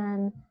we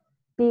can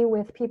be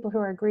with people who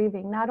are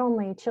grieving, not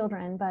only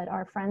children, but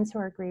our friends who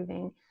are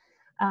grieving,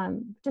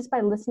 just by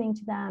listening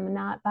to them,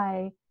 not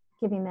by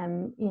giving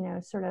them,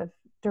 sort of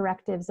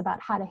directives about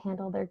how to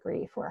handle their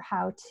grief or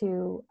how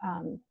to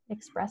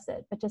express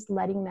it, but just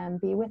letting them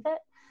be with it.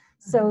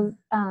 So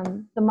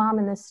the mom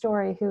in this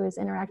story who is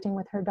interacting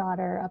with her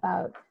daughter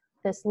about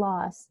this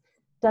loss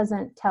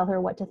doesn't tell her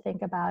what to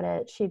think about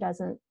it. She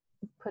doesn't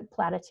put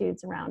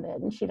platitudes around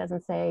it. And she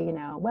doesn't say,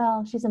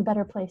 well, she's in a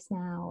better place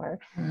now, or,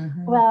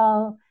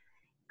 well,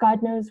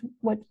 God knows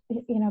what,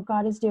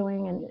 God is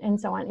doing, and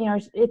so on.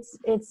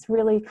 It's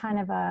really kind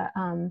of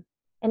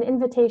an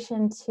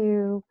invitation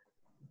to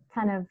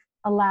kind of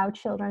allow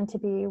children to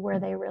be where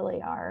they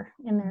really are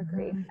in their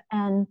grief.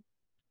 And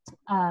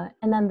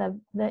then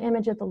the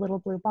image of the little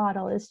blue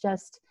bottle is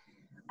just,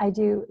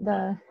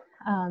 the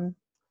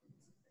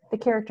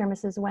character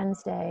Mrs.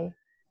 Wednesday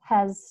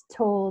has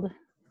told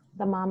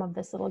the mom of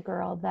this little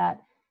girl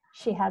that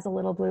she has a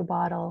little blue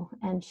bottle,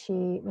 and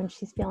when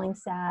she's feeling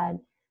sad,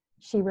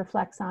 she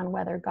reflects on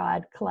whether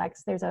God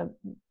collects. There's a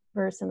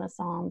verse in the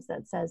Psalms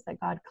that says that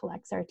God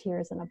collects our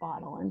tears in a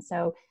bottle. And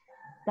so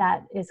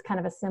that is kind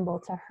of a symbol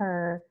to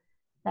her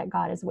that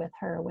God is with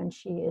her when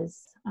she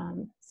is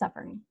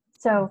suffering.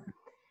 So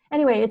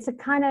anyway, it's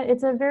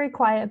a very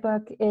quiet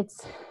book.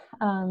 It's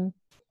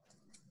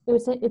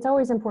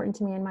always important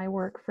to me in my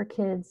work for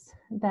kids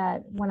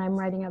that when I'm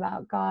writing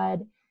about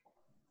God,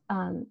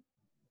 I'm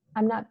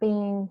not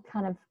being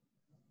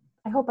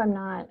I hope I'm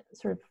not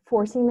sort of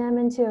forcing them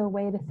into a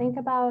way to think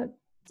about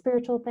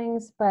spiritual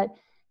things, but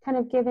kind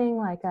of giving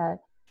like a,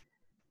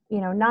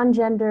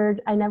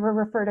 non-gendered, I never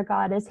refer to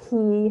God as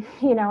he,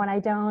 and I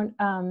don't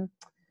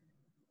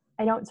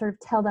sort of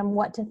tell them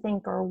what to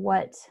think or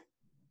what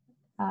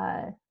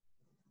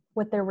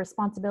their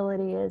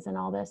responsibility is and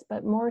all this,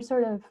 but more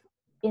sort of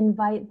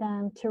invite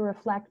them to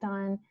reflect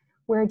on,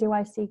 where do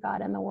I see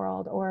God in the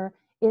world, or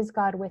is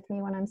God with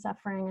me when I'm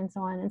suffering, and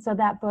so on. And so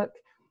that book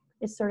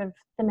is sort of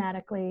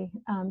thematically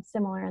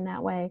similar in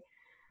that way.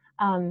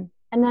 And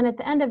then at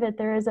the end of it,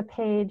 there is a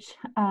page,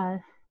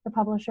 the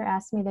publisher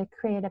asked me to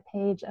create a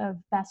page of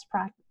best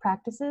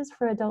practices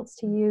for adults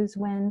to use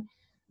when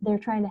they're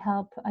trying to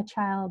help a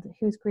child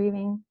who's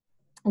grieving.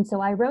 And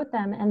so I wrote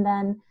them, and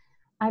then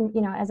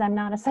as I'm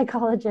not a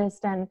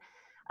psychologist, and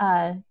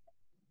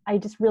I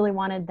just really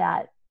wanted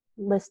that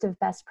list of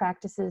best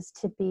practices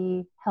to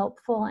be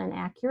helpful and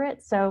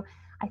accurate. So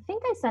I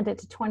think I sent it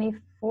to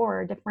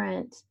 24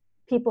 different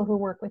people who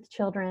work with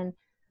children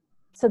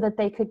so that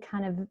they could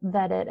kind of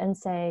vet it and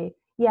say,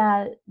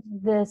 yeah,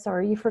 this,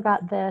 or you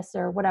forgot this,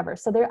 or whatever.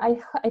 So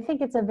I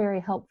think it's a very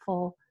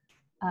helpful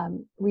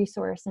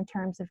resource in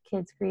terms of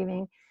kids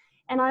grieving.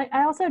 And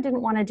I also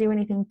didn't want to do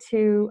anything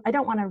I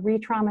don't want to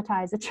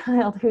re-traumatize a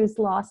child who's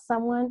lost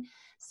someone.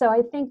 So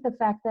I think the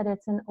fact that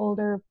it's an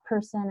older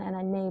person and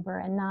a neighbor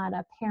and not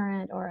a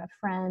parent or a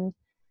friend,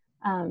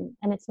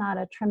 and it's not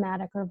a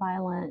traumatic or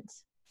violent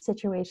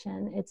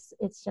situation,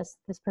 it's just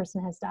this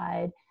person has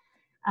died.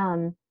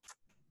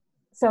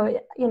 So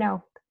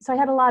I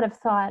had a lot of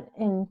thought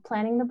in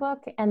planning the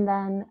book, and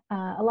then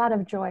a lot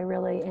of joy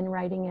really in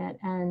writing it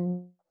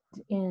and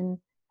in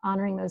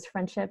honoring those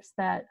friendships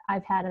that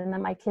I've had and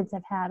that my kids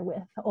have had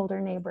with older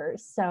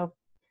neighbors. So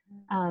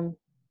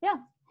yeah.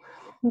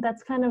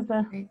 that's kind of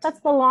that's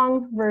the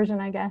long version,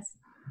 I guess.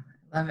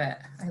 Love it.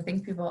 I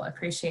think people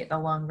appreciate the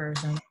long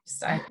version.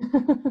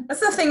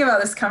 That's the thing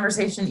about this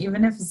conversation,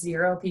 even if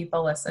 0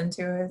 people listen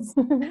to it.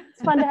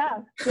 It's fun to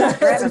have. Yeah,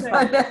 it's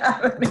fun to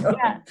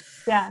have.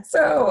 Yeah.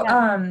 So,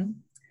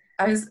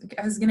 I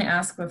was going to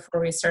ask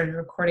before we started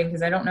recording,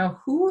 because I don't know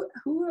who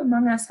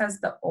among us has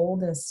the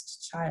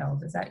oldest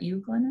child. Is that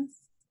you, Glenys?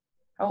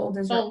 How old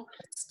is your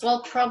oldest?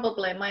 Well,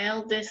 probably my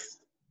eldest.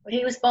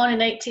 He was born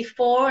in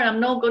 84, and I'm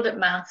no good at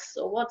maths.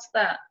 So what's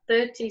that?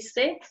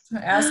 36?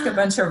 Ask a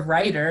bunch of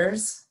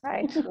writers.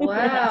 Right.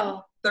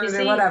 Wow.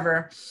 30,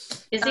 whatever.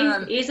 Is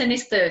he's in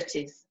his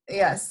 30s.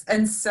 Yes.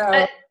 And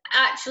so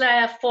actually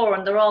I have 4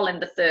 and they're all in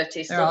the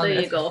 30s. So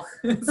there you go.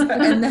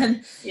 And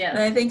then yeah. And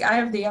I think I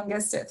have the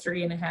youngest at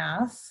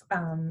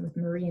 3.5 with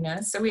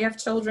Marina. So we have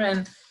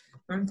children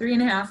from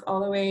 3.5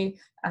 all the way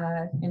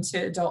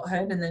into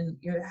adulthood, and then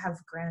you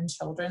have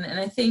grandchildren. And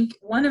I think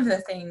one of the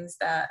things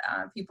that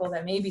people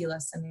that may be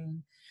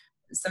listening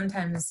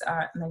sometimes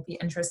might be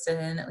interested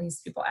in, at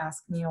least people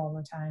ask me all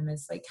the time,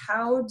 is like,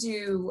 how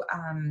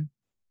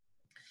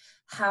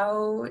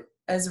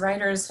as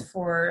writers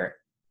for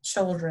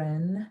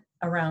children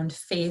around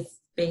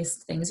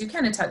faith-based things, you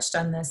kind of touched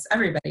on this,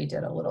 everybody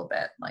did a little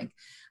bit, like,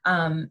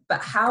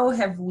 but how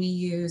have we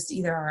used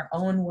either our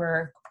own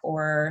work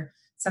or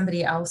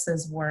somebody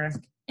else's work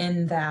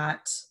in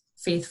that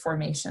faith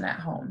formation at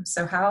home?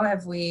 So how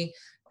have we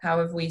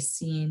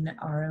seen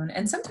our own?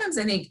 And sometimes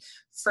I think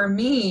for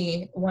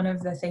me, one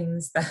of the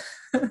things that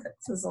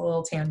this is a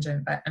little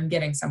tangent, but I'm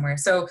getting somewhere.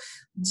 So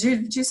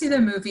did you see the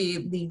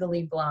movie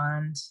Legally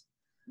Blonde?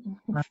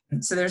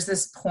 So there's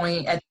this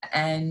point at the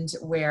end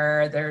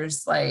where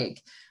there's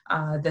like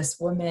this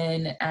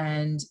woman,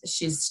 and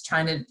she's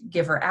trying to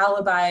give her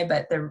alibi,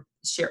 but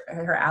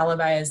her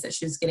alibi is that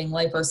she's getting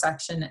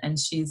liposuction and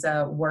she's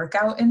a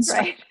workout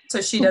instructor. Right. So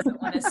she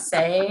doesn't want to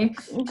say,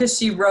 because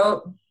she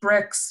wrote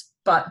Brick's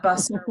butt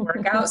buster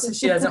workout, so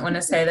she doesn't want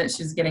to say that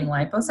she's getting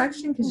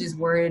liposuction because she's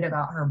worried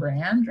about her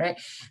brand,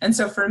 right? And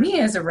so for me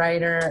as a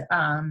writer,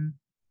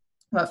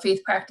 about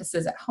faith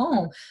practices at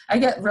home, I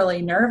get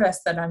really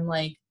nervous that I'm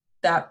like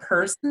that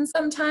person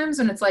sometimes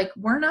when it's like,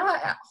 we're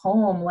not at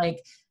home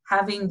like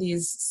having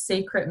these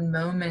sacred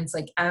moments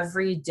like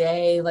every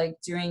day, like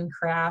doing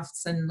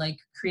crafts and like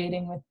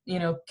creating with,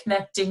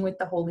 connecting with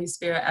the Holy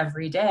Spirit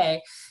every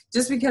day.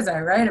 Just because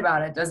I write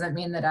about it doesn't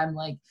mean that I'm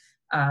like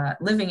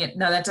living it.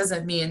 No, that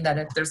doesn't mean that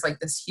if there's like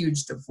this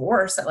huge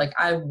divorce that like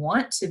I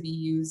want to be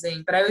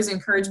using, but I was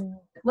encouraged,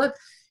 look,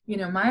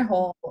 my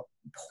whole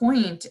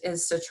point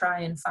is to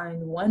try and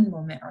find one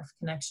moment of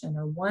connection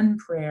or one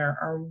prayer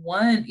or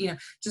one,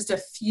 just a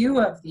few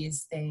of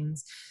these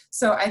things.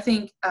 So I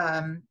think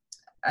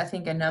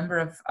a number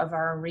of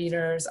our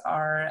readers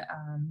are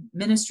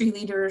ministry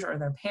leaders or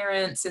their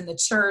parents in the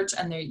church,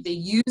 and they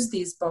use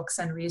these books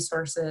and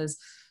resources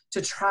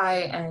to try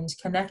and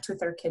connect with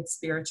their kids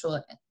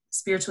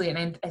spiritually.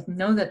 And I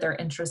know that they're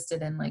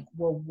interested in like,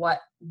 well,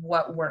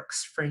 what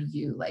works for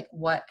you? Like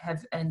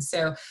and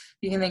so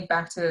you can think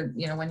back to,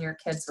 when your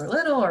kids were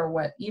little or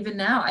what, even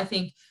now, I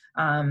think,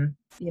 I'm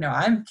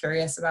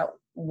curious about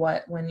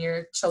when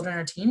your children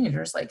are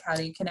teenagers, like how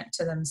do you connect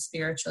to them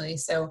spiritually?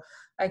 So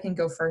I can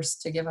go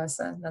first to give us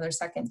another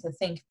second to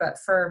think. But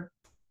for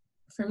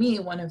me,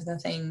 one of the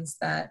things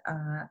that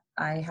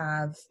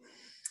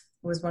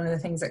was one of the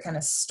things that kind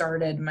of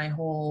started my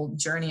whole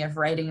journey of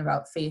writing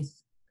about faith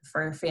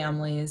for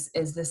families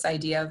is this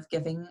idea of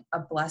giving a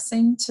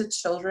blessing to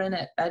children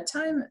at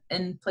bedtime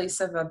in place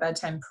of a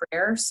bedtime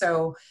prayer.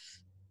 So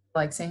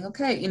like saying,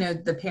 okay,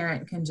 the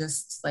parent can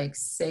just like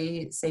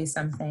say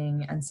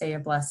something and say a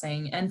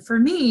blessing. And for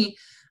me,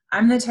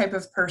 I'm the type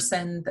of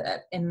person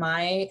that in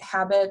my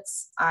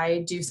habits,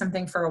 I do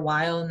something for a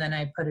while and then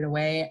I put it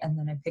away and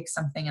then I pick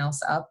something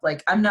else up.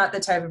 Like I'm not the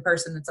type of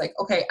person that's like,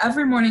 okay,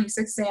 every morning,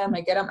 6 a.m.,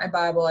 I get out my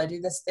Bible, I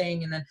do this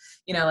thing. And then,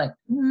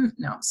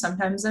 no,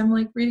 sometimes I'm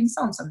like reading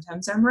Psalms,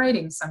 sometimes I'm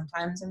writing,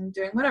 sometimes I'm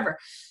doing whatever.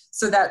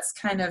 So that's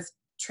kind of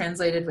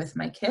translated with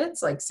my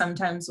kids. Like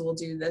sometimes we'll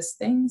do this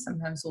thing,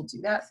 sometimes we'll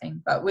do that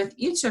thing. But with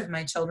each of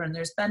my children,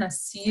 there's been a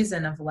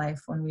season of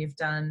life when we've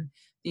done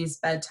these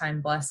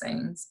bedtime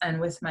blessings. And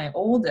with my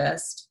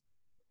oldest,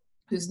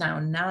 who's now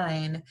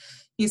 9,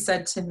 he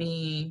said to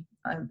me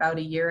about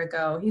a year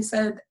ago, he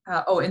said,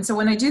 and so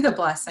when I do the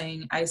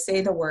blessing, I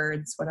say the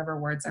words, whatever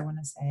words I want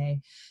to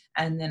say.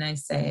 And then I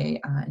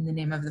say, in the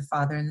name of the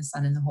Father and the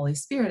Son and the Holy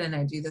Spirit, and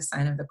I do the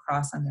sign of the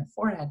cross on their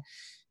forehead.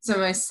 So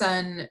my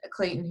son,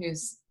 Clayton,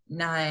 who's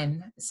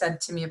 9,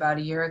 said to me about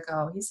a year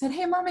ago, he said,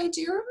 hey, Mommy,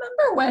 do you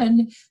remember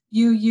when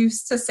you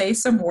used to say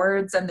some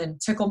words and then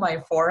tickle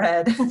my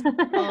forehead?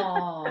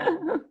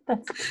 Oh,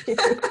 that's cute.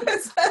 I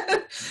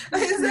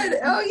said,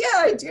 oh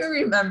yeah, I do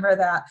remember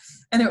that.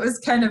 And it was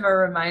kind of a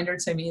reminder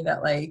to me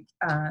that like,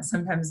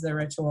 sometimes the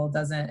ritual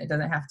they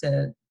don't have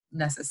to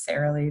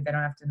necessarily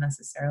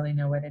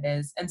know what it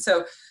is. And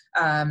so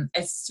I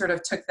sort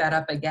of took that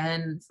up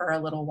again for a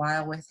little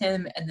while with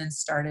him and then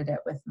started it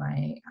with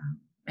my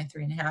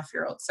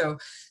 3.5-year-old. So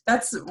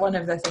that's one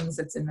of the things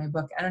that's in my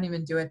book. I don't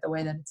even do it the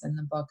way that it's in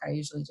the book. I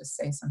usually just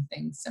say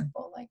something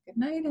simple like, good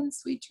night and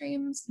sweet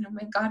dreams, you know,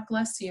 may God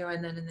bless you.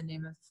 And then in the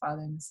name of the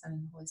Father and the Son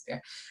and the Holy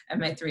Spirit. And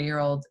my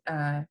 3-year-old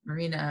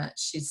Marina,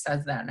 she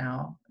says that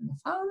now, in the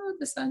Father,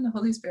 the Son, the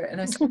Holy Spirit.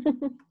 And I started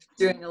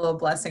doing a little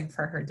blessing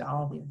for her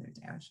doll the other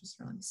day, which was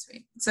really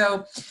sweet.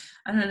 So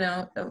I don't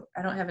know,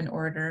 I don't have an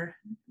order.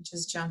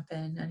 Just jump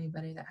in,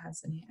 anybody that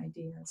has any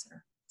ideas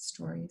or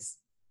stories.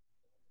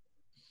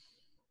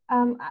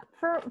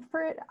 For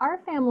our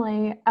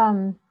family,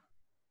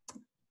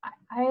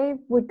 I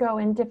would go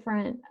in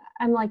different,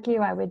 I'm like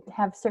you, I would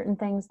have certain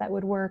things that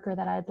would work or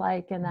that I'd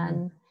like. And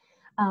then,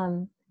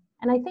 and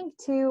I think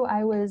too,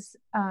 I was,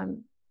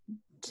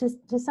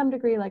 to some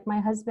degree, like my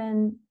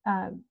husband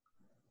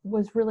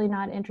was really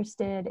not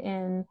interested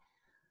in,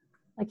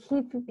 like,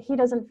 he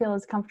doesn't feel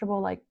as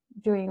comfortable like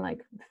doing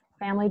like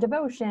family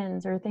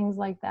devotions or things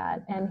like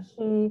that. And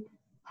he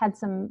had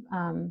some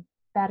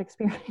bad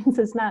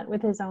experiences, not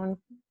with his own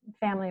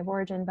family of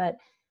origin, but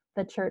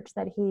the church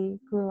that he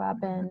grew up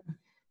in.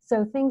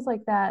 So things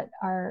like that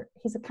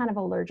he's kind of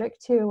allergic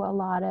to a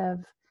lot of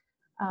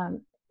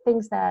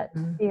things that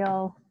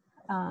feel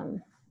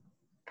kind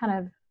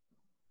of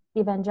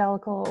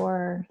evangelical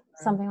or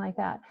something like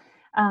that.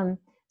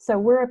 So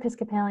we're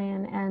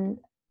Episcopalian, and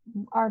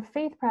our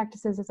faith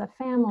practices as a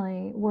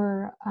family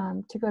were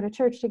to go to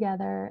church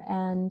together,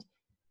 and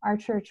our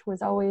church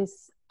was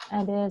always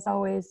and is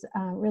always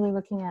really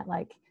looking at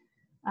like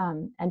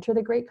enter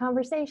the great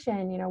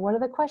conversation, you know, what are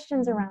the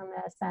questions around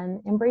this, and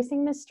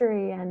embracing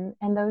mystery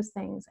and those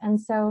things. And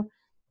so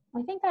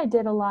I think I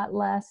did a lot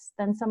less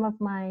than some of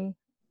my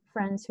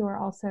friends who are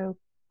also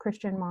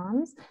Christian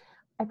moms.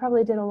 I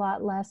probably did a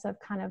lot less of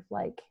kind of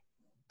like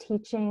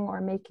teaching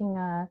or making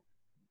a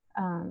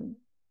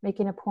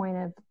point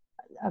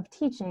of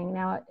teaching.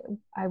 Now,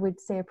 I would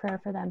say a prayer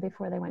for them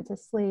before they went to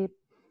sleep.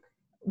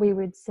 We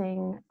would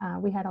sing,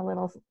 we had a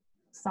little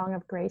song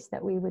of grace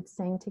that we would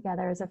sing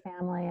together as a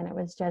family, and it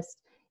was just,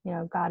 you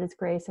know, God is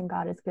grace and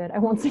God is good. I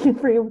won't sing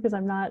it for you because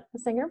I'm not a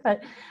singer,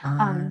 but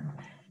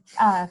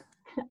all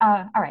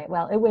right,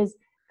 well, it was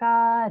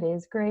God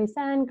is grace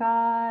and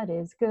God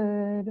is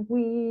good,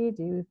 we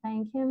do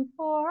thank him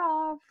for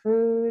our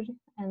food.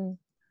 And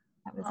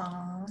that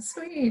was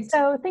sweet.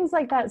 So things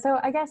like that. So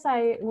I guess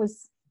I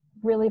was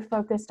really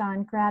focused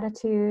on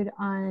gratitude,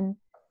 on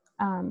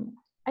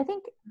I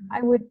think I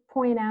would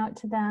point out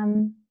to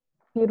them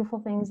beautiful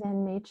things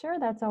in nature.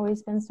 That's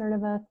always been sort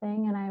of a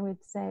thing. And I would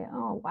say,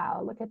 oh,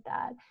 wow, look at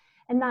that.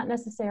 And not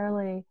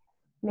necessarily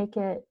make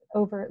it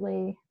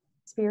overtly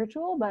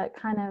spiritual, but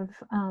kind of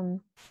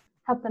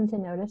help them to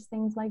notice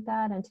things like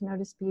that and to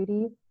notice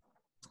beauty.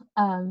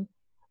 And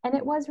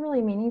it was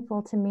really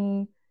meaningful to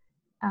me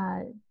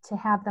to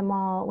have them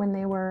all when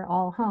they were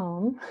all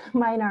home.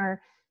 Mine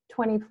are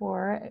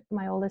 24.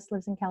 My oldest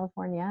lives in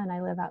California and I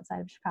live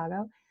outside of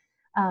Chicago.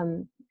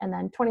 And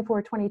then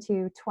 24,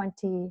 22,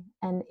 20,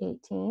 and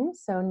 18.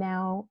 So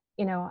now,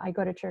 you know, I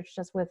go to church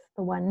just with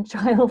the one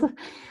child,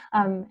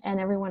 and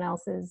everyone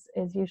else is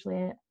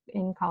usually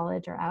in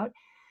college or out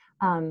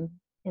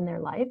in their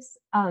lives.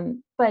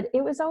 But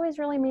it was always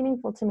really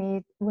meaningful to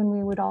me when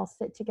we would all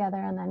sit together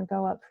and then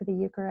go up for the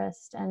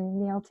Eucharist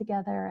and kneel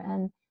together.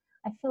 And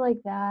I feel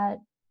like that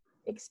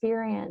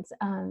experience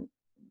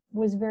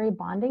was very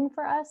bonding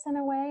for us in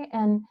a way.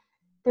 And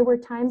there were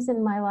times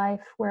in my life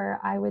where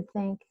I would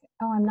think,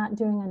 oh, I'm not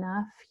doing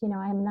enough. You know,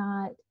 I'm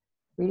not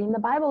reading the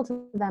Bible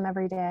to them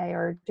every day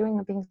or doing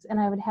the things. And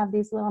I would have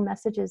these little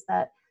messages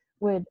that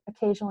would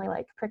occasionally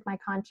like prick my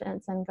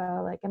conscience and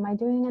go like, am I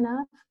doing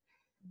enough?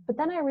 But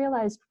then I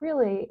realized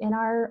really in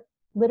our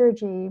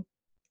liturgy,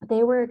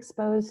 they were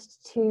exposed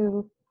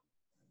to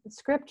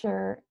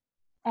scripture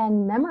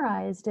and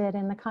memorized it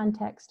in the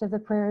context of the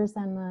prayers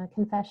and the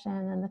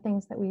confession and the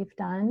things that we've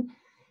done.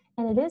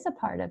 And it is a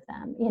part of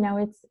them. You know,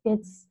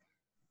 it's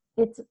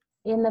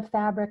in the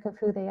fabric of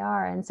who they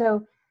are. And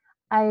so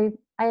I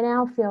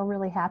now feel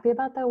really happy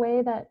about the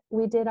way that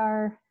we did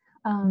our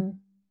kind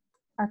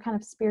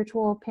of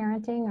spiritual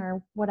parenting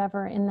or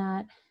whatever, in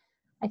that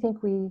I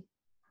think we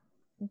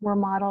were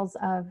models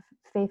of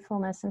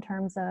faithfulness in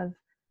terms of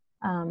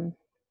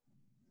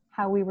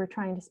how we were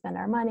trying to spend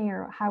our money,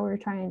 or how we were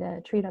trying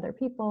to treat other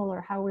people,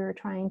 or how we were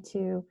trying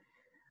to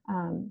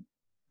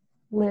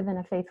live in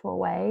a faithful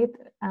way.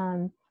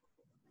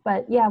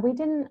 But yeah,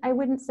 I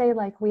wouldn't say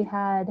like we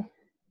had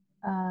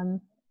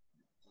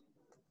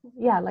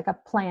like a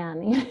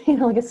plan, you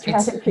know, like a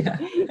strategy,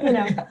 you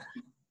know.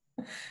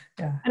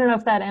 Yeah. I don't know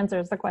if that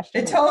answers the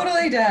question. It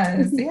totally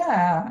does.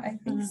 Yeah, I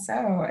think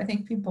so. I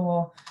think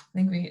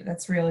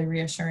that's really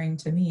reassuring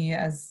to me,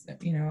 as,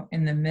 you know,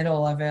 in the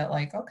middle of it,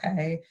 like,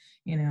 okay,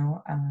 you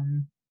know,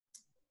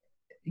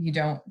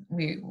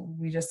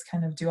 we just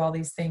kind of do all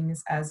these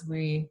things as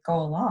we go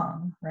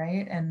along,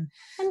 right? And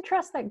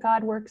trust that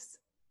God works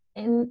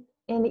in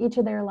each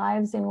of their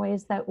lives in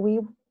ways that we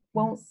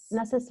won't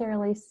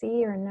necessarily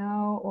see or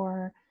know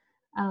or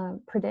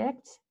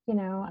predict, you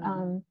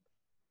know.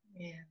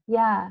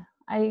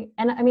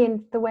 I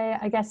mean,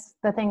 I guess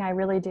the thing I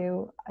really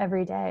do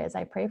every day is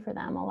I pray for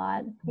them a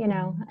lot, you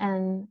know,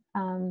 and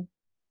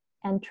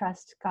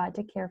trust God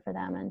to care for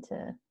them and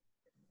to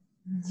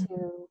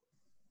to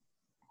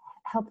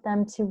help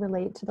them to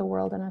relate to the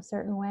world in a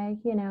certain way,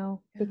 you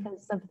know,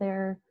 because of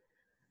their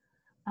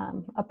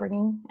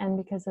upbringing and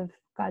because of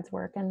God's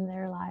work in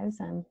their lives.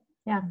 And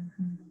yeah,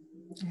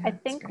 I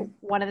think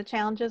one of the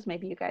challenges,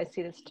 maybe you guys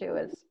see this too,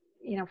 is,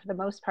 you know, for the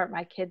most part,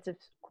 my kids have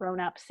grown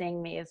up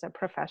seeing me as a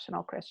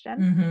professional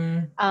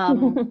Christian.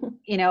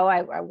 You know,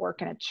 I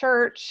work in a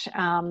church.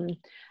 I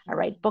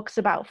write books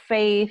about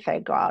faith. I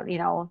go out, you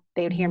know,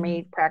 they would hear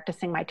me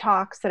practicing my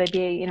talks that I'd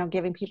be, you know,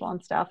 giving people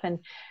and stuff. And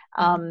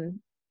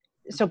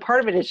so part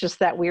of it is just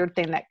that weird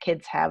thing that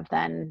kids have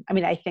then. I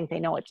mean, I think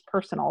they know it's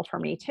personal for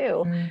me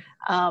too.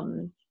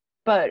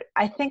 But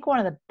I think one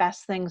of the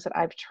best things that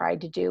I've tried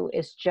to do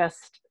is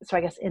just, so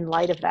I guess in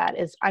light of that,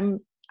 is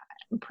I'm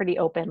pretty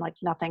open, like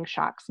nothing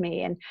shocks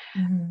me. And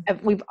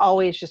we've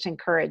always just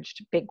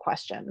encouraged big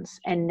questions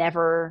and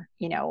never,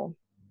 you know,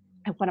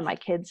 one of my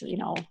kids, you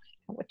know,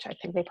 which I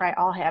think they probably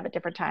all have at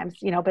different times,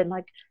 you know, been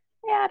like,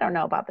 yeah, I don't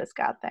know about this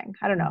God thing.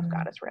 I don't know if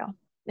God is real.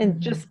 And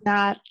just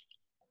not,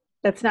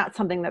 that's not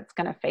something that's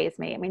going to faze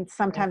me. I mean,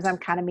 sometimes I'm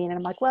kind of mean and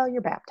I'm like, well,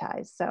 you're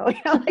baptized. So, you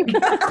know,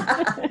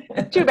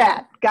 like, too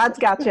bad. God's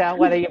got you,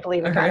 whether you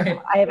believe in God or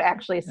not. I have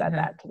actually said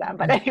that to them.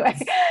 But anyway,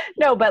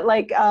 no, but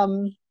like,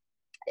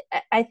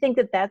 I think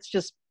that that's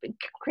just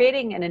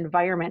creating an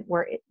environment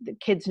where the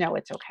kids know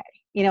it's okay,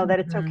 you know, that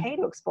it's okay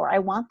to explore. I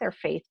want their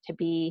faith to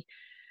be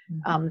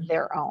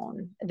their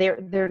own.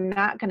 They're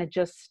not going to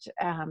just,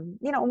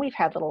 you know, we've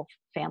had little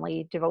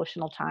family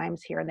devotional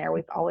times here and there.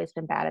 We've always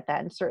been bad at that.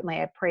 And certainly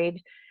I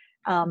prayed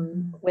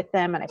with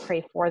them and I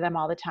pray for them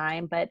all the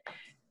time, but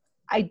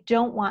I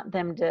don't want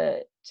them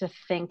to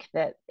think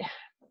that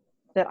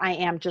I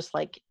am just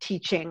like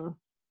teaching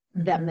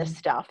them this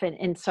stuff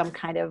in some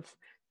kind of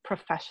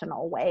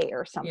professional way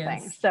or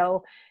something.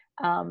 So,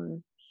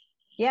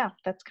 yeah,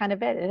 that's kind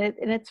of it.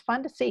 And it's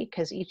fun to see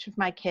because each of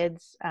my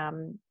kids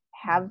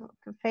have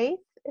faith.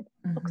 It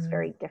looks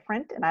very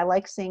different. And I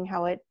like seeing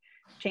how it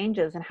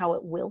changes and how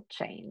it will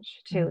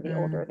change too, the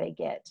older they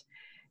get,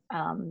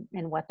 and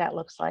what that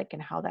looks like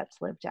and how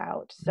that's lived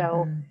out.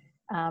 So,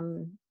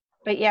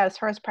 but yeah, as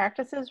far as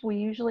practices, we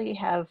usually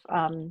have,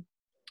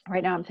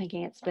 right now I'm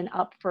thinking it's been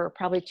up for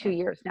probably 2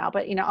 years now,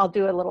 but you know, I'll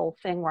do a little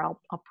thing where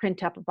I'll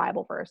print up a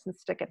Bible verse and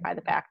stick it by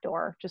the back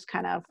door, just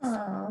kind of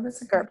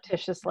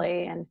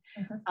surreptitiously. And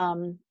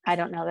I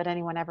don't know that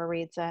anyone ever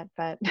reads it,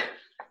 but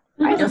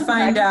you'll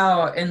find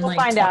out in like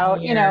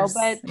 20 years. You know,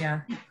 but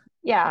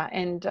yeah.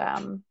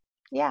 And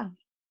yeah.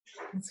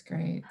 That's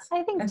great.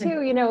 I think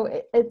too, you know,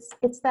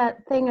 it's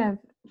that thing of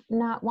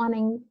not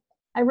wanting.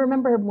 I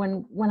remember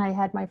when I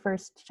had my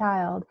first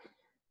child,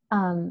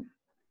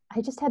 I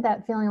just had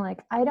that feeling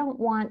like I don't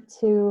want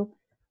to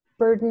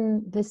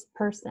burden this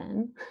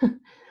person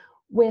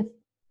with,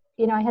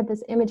 you know, I had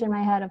this image in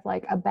my head of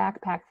like a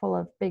backpack full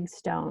of big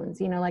stones,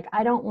 you know, like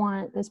I don't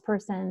want this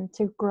person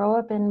to grow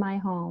up in my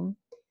home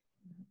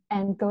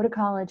and go to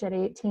college at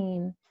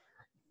 18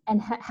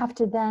 and have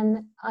to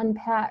then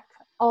unpack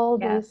all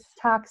these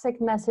toxic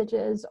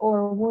messages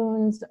or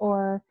wounds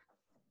or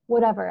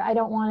whatever. I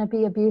don't want to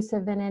be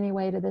abusive in any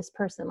way to this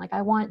person. Like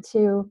I want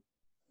to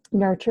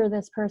nurture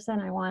this person.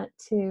 I want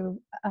to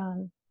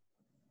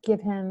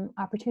give him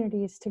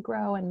opportunities to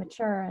grow and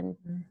mature and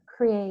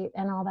create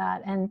and all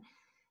that. And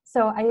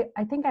so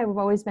I think I've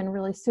always been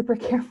really super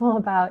careful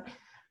about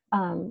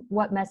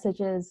what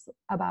messages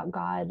about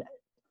God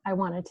I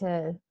wanted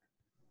to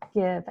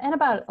give and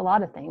about a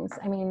lot of things.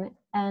 I mean,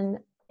 and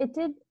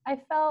I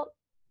felt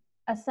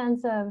a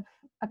sense of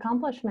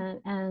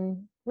accomplishment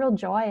and real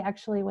joy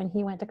actually when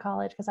he went to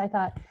college, because I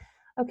thought,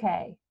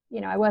 okay, you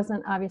know, I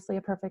wasn't obviously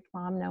a perfect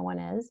mom, no one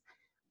is,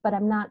 but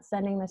I'm not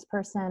sending this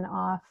person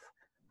off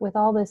with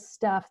all this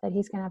stuff that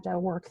he's going to have to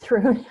work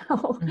through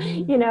now,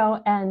 you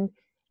know, and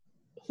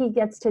he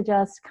gets to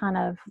just kind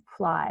of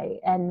fly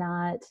and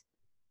not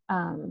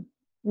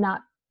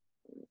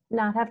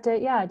have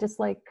to, just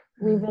like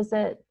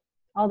revisit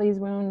all these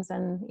wounds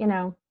and, you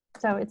know,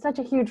 so it's such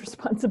a huge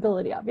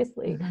responsibility,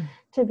 obviously,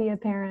 to be a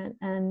parent.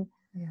 And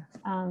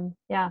Great.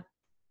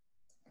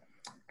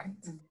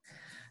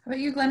 How about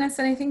you, Glenys?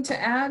 Anything to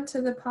add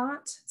to the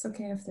pot? It's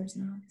okay if there's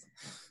not.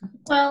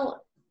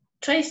 Well,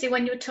 Tracy,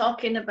 when you were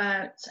talking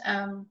about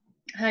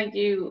how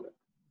you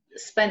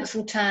spent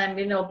some time,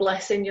 you know,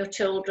 blessing your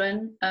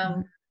children,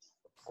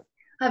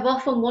 I've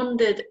often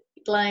wondered,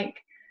 like,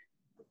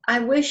 I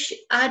wish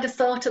I'd have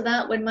thought of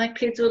that when my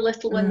kids were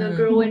little, when they were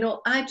growing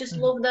up. I just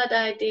love that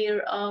idea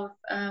of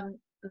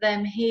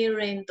them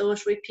hearing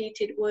those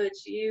repeated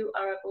words, you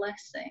are a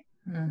blessing.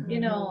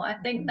 You know, I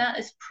think that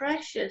is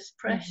precious,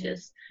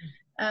 precious.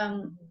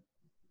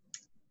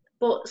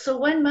 But so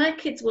when my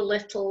kids were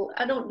little,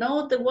 I don't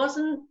know,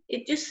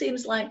 it just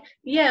seems like,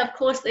 yeah, of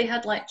course they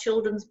had like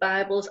children's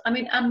Bibles. I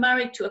mean, I'm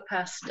married to a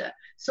pastor,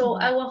 so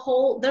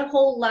their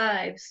whole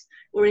lives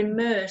were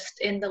immersed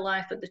in the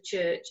life of the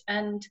church.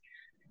 And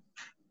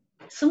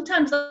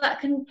sometimes that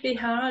can be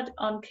hard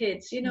on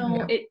kids, you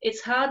know,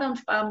 it's hard on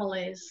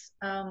families,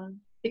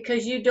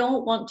 because you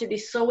don't want to be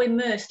so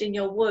immersed in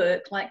your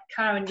work, like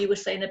Caryn, you were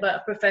saying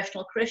about a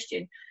professional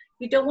Christian.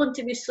 you don't want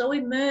to be so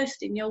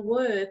immersed in your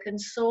work and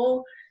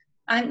so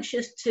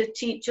anxious to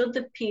teach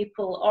other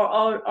people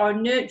or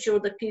nurture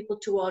other people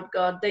toward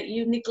God that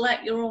you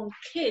neglect your own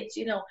kids,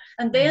 you know,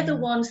 and they're the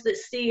ones that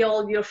see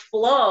all your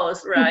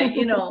flaws, right?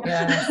 You know.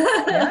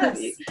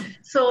 Yes.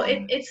 So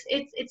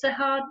it's a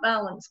hard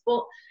balance.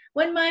 But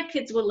when my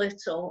kids were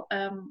little,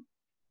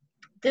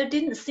 there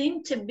didn't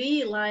seem to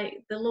be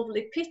like the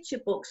lovely picture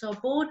books or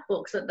board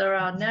books that there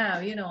are now.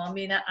 You know, I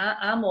mean,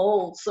 I'm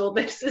old, so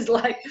this is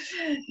like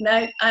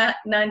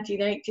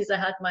 1980s I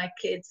had my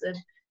kids. And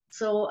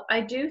so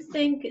I do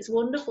think it's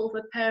wonderful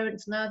for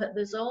parents now that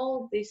there's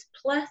all this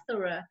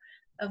plethora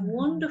of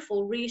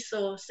wonderful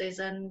resources.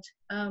 And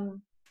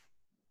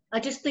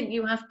I just think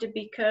you have to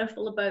be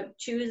careful about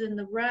choosing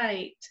the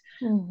right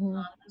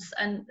ones,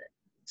 and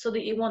so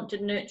that you want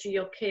to nurture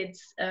your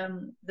kids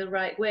the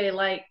right way.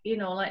 Like, you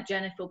know, like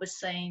Jennifer was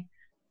saying,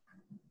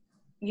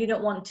 you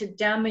don't want to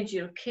damage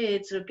your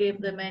kids or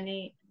give them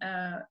any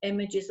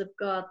images of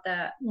God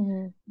that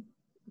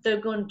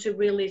they're going to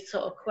really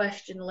sort of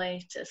question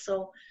later.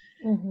 So,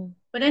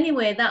 but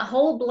anyway, that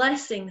whole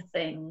blessing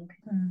thing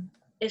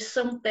is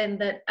something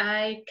that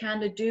I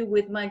kind of do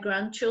with my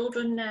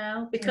grandchildren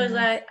now, because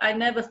I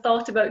never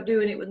thought about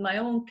doing it with my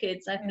own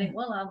kids. I think,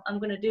 well, I'm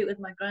going to do it with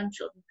my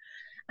grandchildren.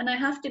 And I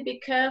have to be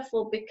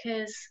careful,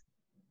 because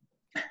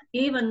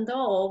even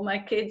though my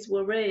kids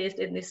were raised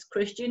in this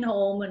Christian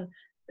home and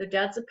their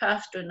dad's a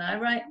pastor and I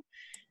write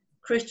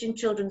Christian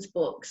children's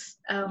books,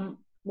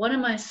 one of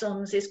my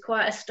sons is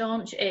quite a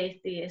staunch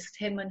atheist,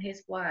 him and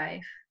his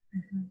wife,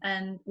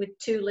 and with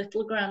 2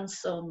 little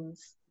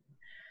grandsons.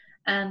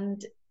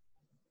 And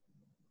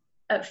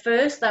at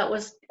first that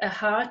was a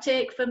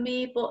heartache for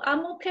me, but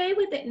I'm okay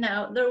with it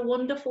now. They're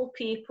wonderful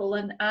people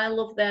and I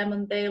love them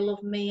and they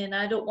love me, and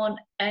I don't want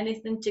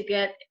anything to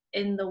get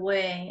in the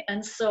way.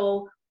 And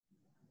so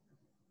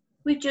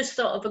we just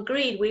sort of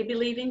agreed, we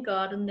believe in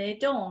God and they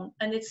don't,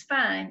 and it's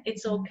fine,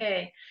 it's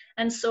okay.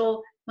 And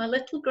so my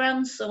little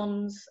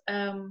grandsons,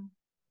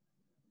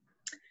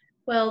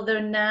 well,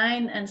 they're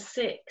 9 and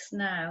 6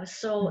 now.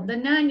 So the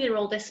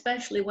 9-year-old,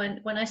 especially,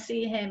 when I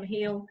see him,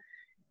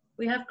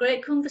 we have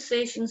great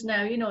conversations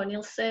now, you know, and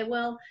he'll say,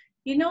 well,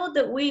 you know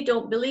that we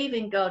don't believe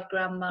in God,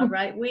 Grandma,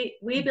 right? We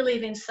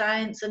believe in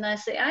science. And I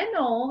say, I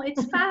know,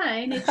 it's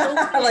fine, it's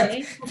okay.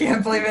 Like,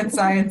 can't believe in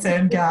science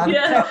and God.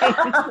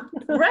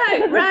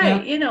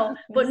 Right, you know.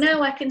 But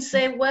now I can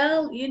say,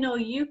 well, you know,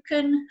 you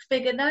can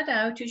figure that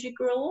out as you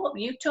grow up.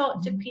 You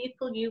talk to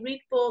people, you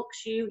read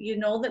books, you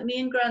know that me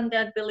and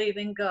Granddad believe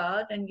in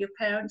God and your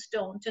parents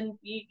don't, and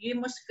you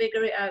must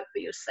figure it out for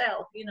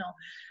yourself, you know.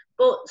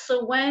 But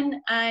so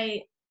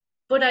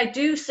but I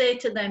do say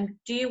to them,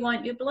 do you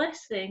want your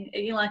blessing?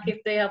 You know, like if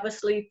they have a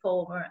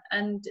sleepover,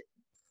 and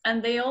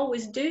they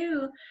always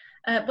do.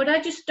 But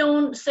I just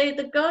don't say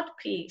the God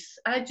piece.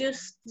 I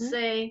just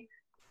say,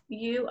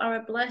 you are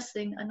a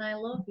blessing and I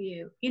love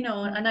you. You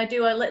know, and I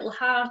do a little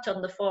heart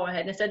on the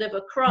forehead instead of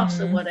a cross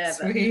or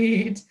whatever.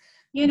 Sweet.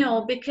 You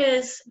know,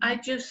 because I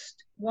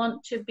just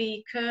want to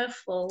be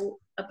careful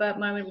about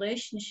my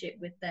relationship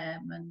with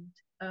them.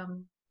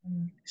 And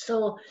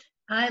so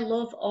I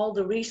love all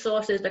the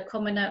resources that are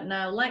coming out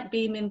now, like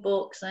Beaming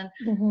Books, and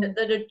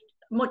that are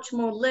much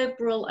more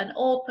liberal and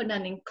open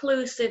and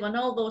inclusive and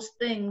all those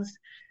things,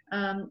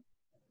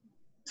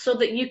 so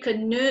that you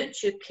can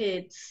nurture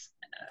kids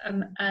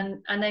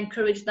and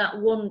encourage that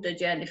wonder,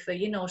 Jennifer.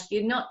 You know, so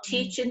you're not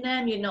teaching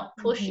them, you're not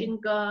pushing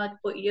God,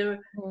 but you're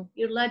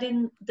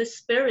letting the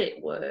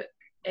Spirit work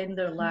in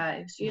their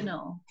lives, you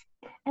know.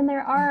 And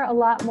there are a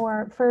lot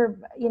more for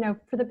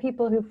the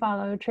people who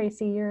follow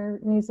Traci, your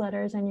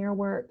newsletters and your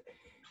work.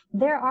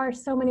 There are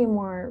so many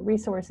more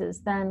resources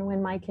than when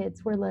my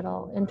kids were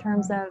little, in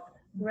terms of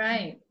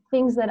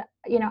things that,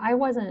 you know, I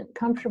wasn't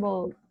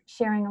comfortable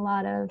sharing a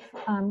lot of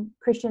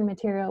Christian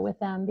material with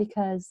them,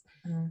 because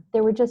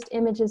there were just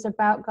images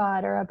about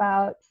God or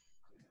about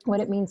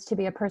what it means to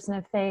be a person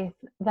of faith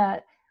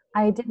that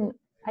I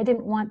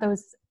didn't want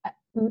those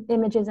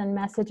images and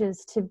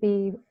messages to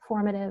be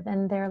formative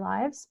in their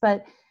lives.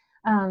 But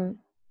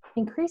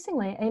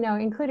increasingly, you know,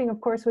 including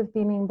of course with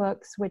Beaming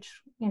Books,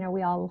 which, you know,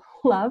 we all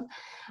love,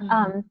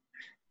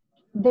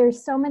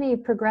 there's so many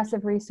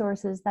progressive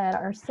resources that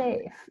are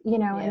safe, you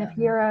know. And if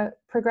you're a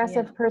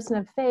progressive person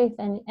of faith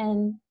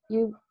and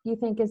you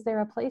think, is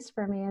there a place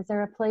for me? Is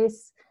there a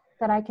place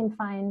that I can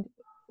find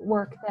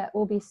work that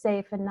will be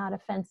safe and not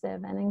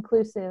offensive and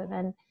inclusive,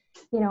 and,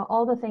 you know,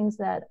 all the things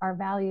that are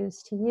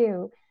values to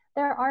you?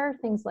 There are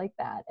things like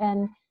that.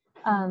 And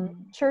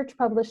Church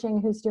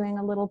Publishing, who's doing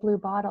A Little Blue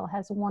Bottle,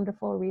 has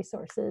wonderful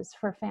resources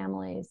for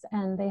families,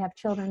 and they have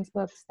children's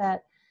books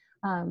that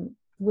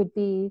would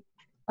be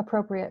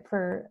appropriate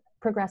for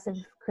progressive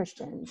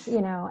Christians,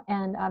 you know,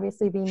 and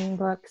obviously Beaming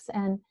Books,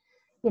 and,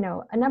 you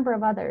know, a number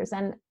of others.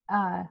 And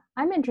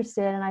I'm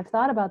interested, and I've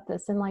thought about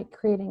this, in like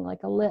creating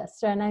like a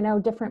list. And I know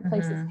different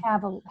places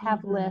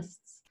have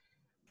lists,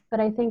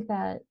 but I think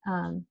that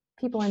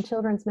people in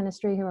children's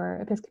ministry who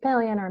are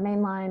Episcopalian or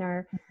mainline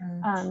or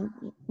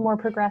more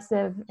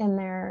progressive in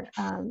their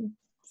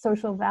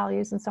social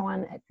values and so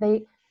on,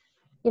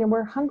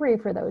 we're hungry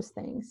for those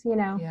things,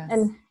 Yes.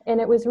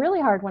 and it was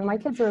really hard when my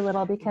kids were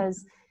little,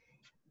 because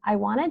I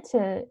wanted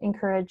to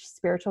encourage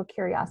spiritual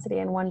curiosity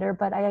and wonder,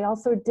 but I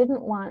also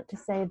didn't want to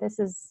say, this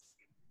is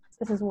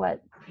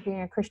what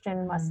being a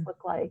Christian must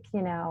look like,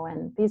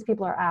 and these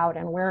people are out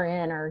and we're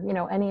in, or,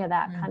 any of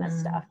that kind of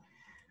stuff.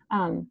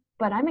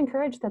 But I'm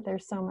encouraged that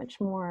there's so much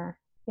more,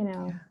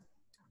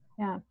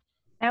 yeah.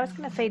 I was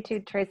going to say too,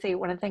 Traci,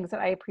 one of the things that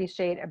I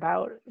appreciate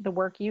about the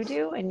work you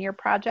do and your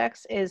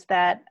projects is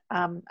that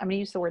I'm going to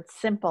use the word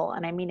simple,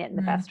 and I mean it in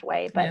the best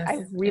way, but Yes.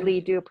 I really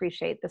do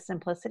appreciate the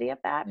simplicity of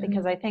that,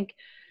 because I think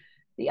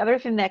the other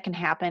thing that can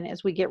happen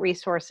is we get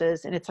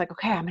resources and it's like,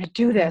 okay, I'm going to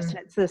do this. And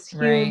it's this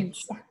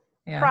huge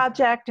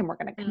project and we're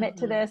going to commit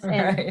to this.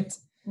 And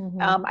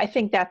I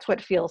think that's what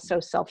feels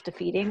so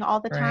self-defeating all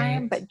the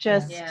time, but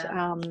just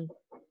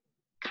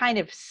kind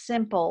of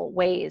simple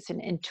ways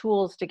and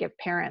tools to give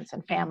parents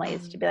and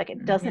families to be like,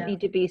 it doesn't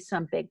need to be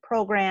some big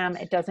program.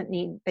 It doesn't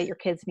need that your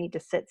kids need to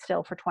sit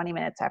still for 20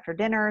 minutes after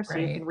dinner so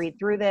you can read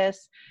through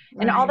this.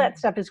 And all that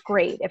stuff is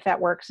great if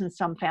that works in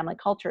some family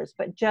cultures,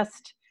 but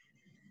just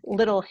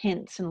little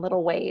hints and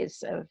little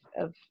ways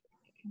of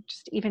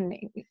just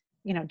even,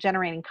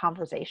 generating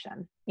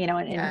conversation,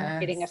 and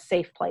getting a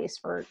safe place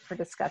for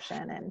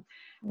discussion,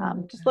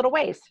 and just little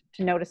ways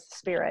to notice the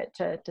spirit,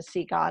 to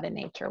see God in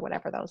nature,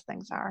 whatever those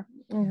things are.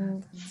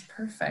 That's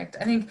perfect.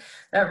 I think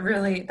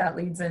that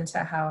leads into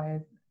how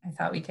I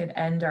thought we could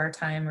end our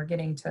time. We're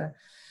getting to,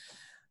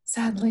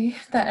 sadly,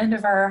 the end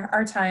of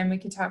our time. We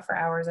could talk for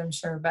hours, I'm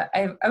sure. But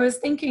I was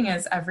thinking,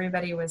 as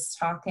everybody was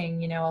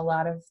talking, a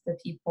lot of the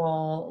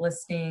people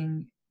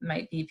listening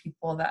might be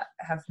people that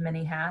have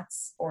many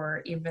hats,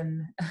 or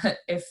even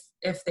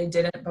if they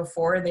didn't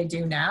before, they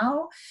do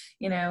now.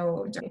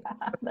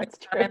 That's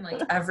true.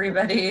 Like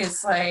everybody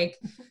is like,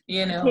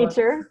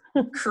 teacher,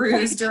 a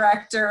cruise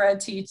director, a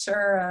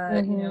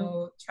teacher,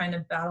 trying to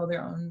battle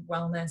their own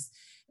wellness.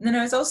 And then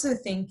I was also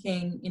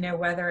thinking,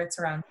 whether it's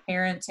around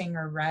parenting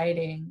or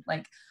writing,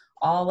 like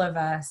all of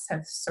us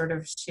have sort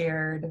of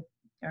shared,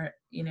 or,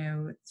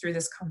 through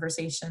this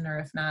conversation, or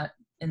if not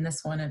in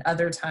this one and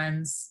other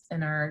times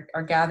in our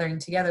gathering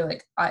together,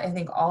 like I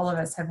think all of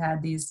us have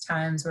had these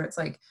times where it's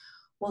like,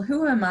 well,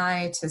 who am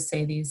I to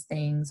say these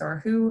things?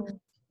 Or who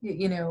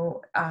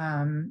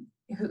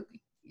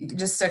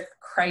just a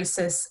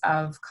crisis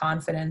of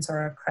confidence,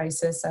 or a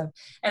crisis of,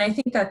 and I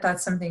think that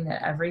that's something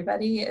that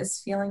everybody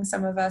is feeling,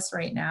 some of us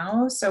right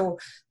now. So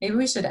maybe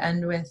we should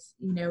end with,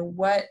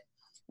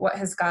 what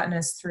has gotten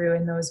us through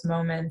in those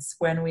moments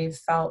when we've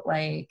felt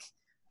like,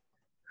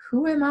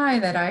 who am I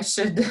that I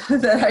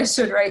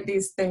should write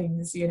these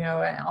things,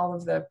 and all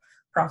of the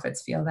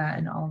prophets feel that,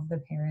 and all of the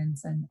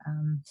parents, and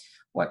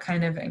what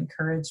kind of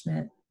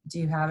encouragement do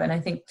you have? And I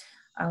think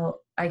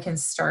I can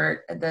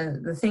start.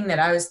 The thing that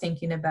I was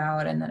thinking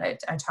about, and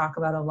that I talk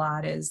about a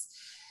lot, is,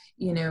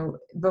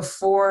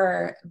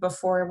 before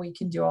we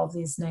can do all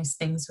these nice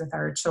things with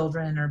our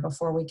children, or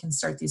before we can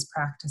start these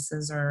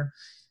practices or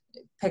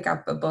pick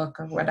up a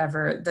book or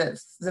whatever,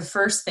 the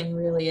first thing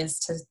really is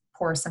to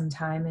pour some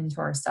time into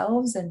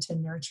ourselves and to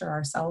nurture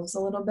ourselves a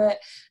little bit.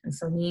 And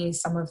for me,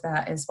 some of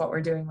that is what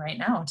we're doing right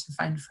now, to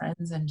find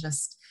friends and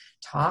just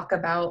talk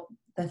about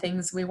the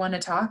things we want to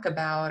talk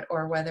about,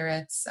 or whether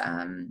it's,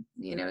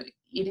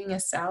 eating a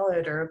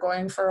salad or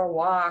going for a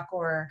walk,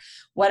 or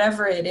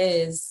whatever it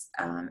is.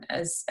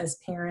 As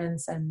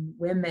parents and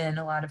women,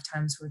 a lot of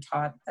times we're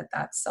taught that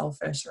that's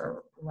selfish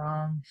or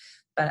wrong.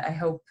 But I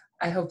hope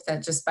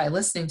that just by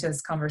listening to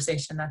this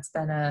conversation, that's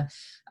been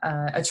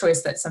a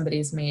choice that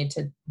somebody's made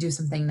to do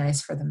something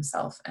nice for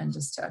themselves, and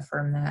just to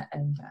affirm that.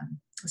 And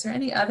is there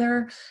any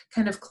other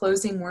kind of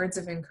closing words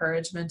of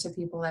encouragement to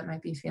people that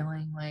might be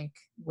feeling like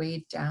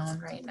weighed down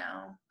right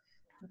now?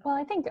 Well,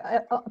 I think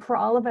for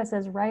all of us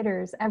as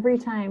writers, every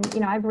time,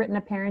 I've written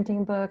a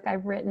parenting book,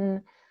 I've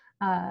written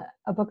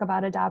a book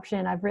about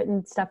adoption, I've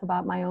written stuff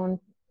about my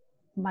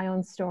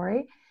own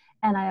story.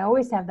 And I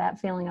always have that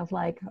feeling of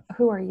like,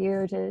 who are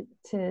you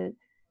to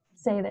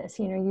say this?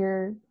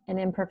 You're an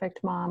imperfect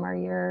mom, or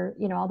you're,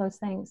 all those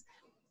things.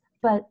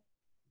 But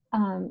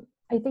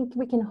I think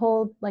we can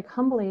hold, like,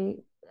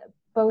 humbly,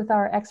 both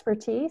our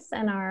expertise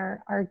and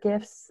our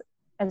gifts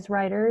as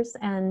writers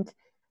and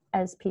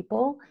as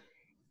people.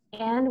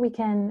 And we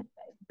can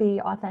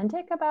be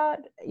authentic about,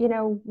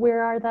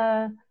 where are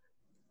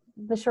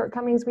the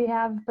shortcomings we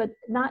have, but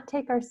not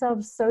take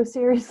ourselves so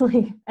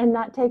seriously, and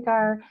not take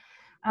our,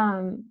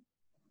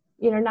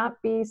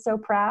 not be so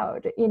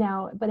proud,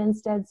 but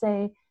instead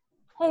say,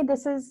 hey,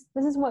 this is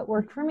what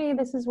worked for me.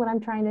 This is what I'm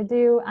trying to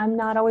do. I'm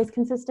not always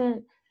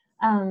consistent.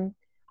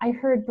 I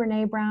heard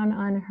Brene Brown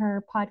on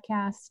her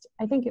podcast,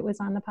 I think it was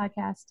on the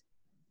podcast,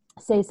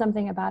 say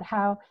something about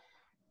how,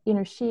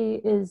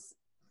 she is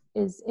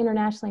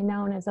internationally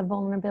known as a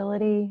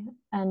vulnerability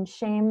and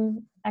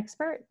shame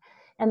expert.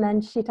 And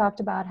then she talked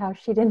about how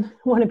she didn't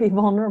want to be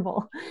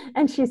vulnerable.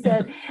 And she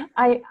said,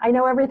 I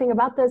know everything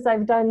about this.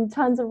 I've done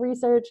tons of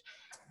research,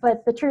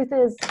 but the truth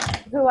is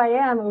who I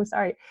am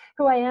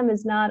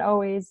is not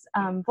always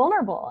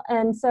vulnerable.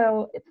 And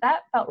so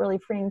that felt really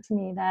freeing to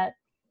me, that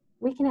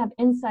we can have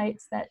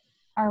insights that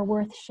are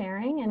worth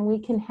sharing, and we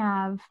can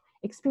have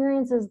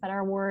experiences that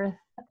are worth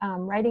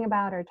writing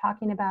about or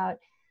talking about,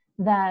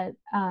 that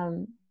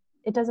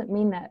it doesn't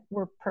mean that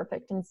we're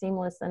perfect and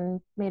seamless and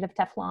made of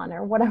Teflon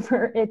or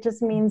whatever. It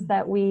just means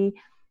that we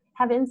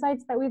have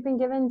insights that we've been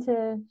given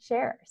to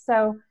share.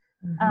 So,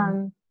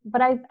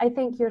 but I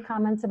think your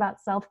comments about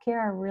self-care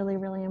are really,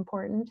 really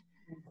important.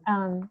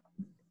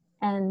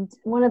 And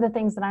one of the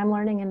things that I'm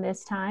learning in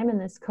this time, in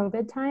this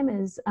COVID time,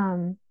 is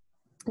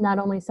not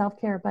only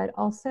self-care, but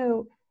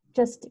also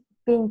just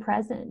being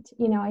present.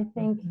 You know, I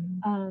think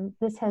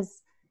this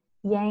has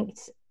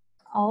yanked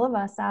all of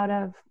us out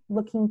of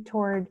looking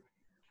toward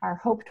our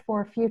hoped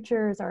for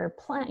futures, our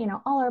plan, you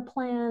know, all our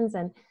plans,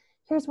 and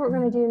here's what we're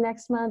going to do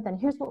next month, and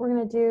here's what we're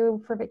going to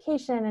do for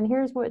vacation, and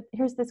here's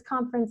this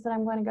conference that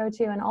I'm going to go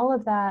to, and all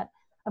of that,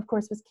 of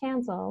course, was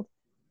canceled.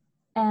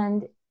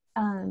 And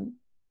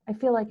I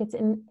feel like it's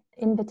an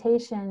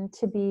invitation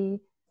to be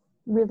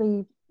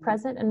really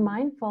present and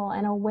mindful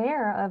and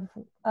aware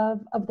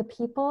of the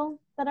people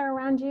that are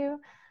around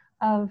you,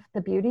 of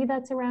the beauty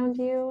that's around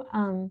you.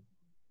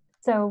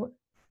 So,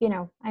 you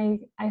know,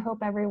 I hope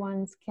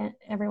everyone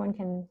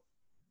can,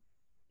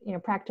 you know,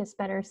 practice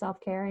better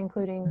self-care,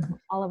 including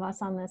all of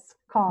us on this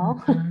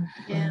call.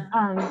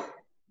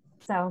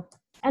 So,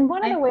 and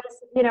one of the ways,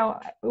 you know,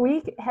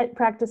 we had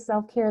practiced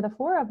self-care, the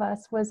four of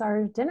us, was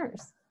our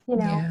dinners, you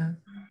know,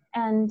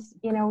 and,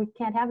 you know, we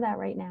can't have that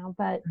right now,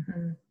 but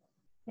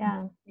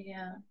yeah.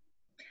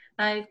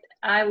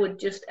 I would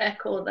just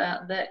echo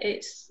that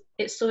it's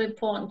so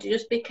important to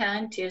just be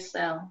kind to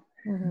yourself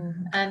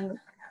and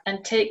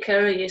take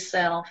care of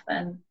yourself.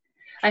 And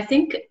I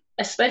think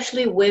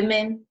especially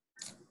women,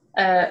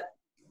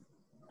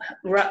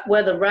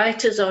 whether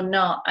writers or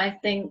not, I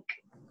think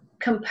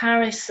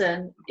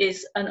comparison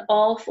is an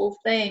awful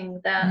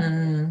thing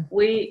that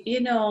we,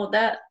 you know,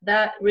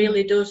 that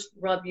really does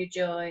rob you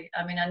joy.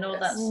 I mean, I know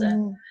that's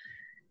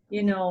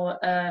you know,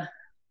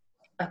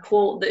 a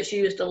quote that's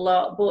used a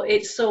lot, but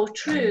it's so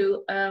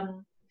true.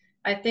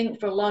 I think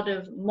for a lot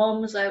of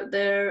moms out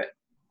there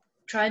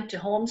trying to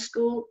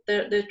homeschool,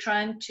 they're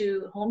trying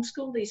to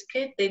homeschool these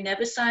kids. They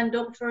never signed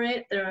up for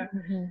it.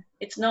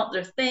 It's not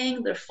their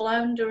thing. They're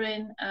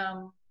floundering.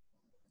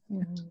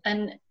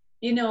 And,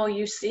 you know,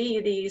 you see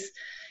these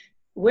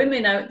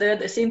women out there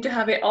that seem to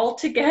have it all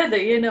together,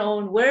 you know,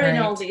 and wearing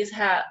all these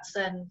hats,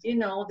 and, you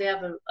know, they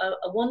have a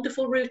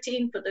wonderful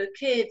routine for their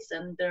kids,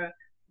 and they're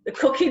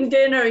cooking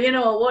dinner, you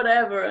know, or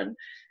whatever,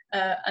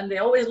 and they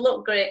always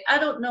look great. I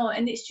don't know.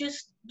 And it's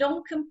just,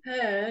 don't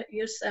compare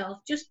yourself.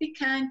 Just be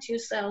kind to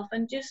yourself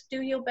and just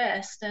do your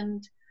best,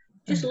 and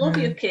just love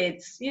your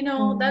kids. You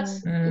know,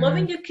 that's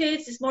loving your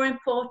kids is more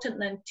important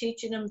than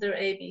teaching them their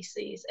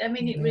ABCs. I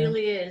mean, it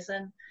really is.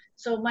 And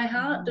so my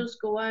heart does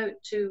go out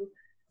to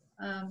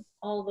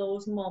all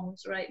those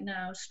moms right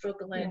now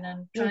struggling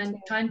and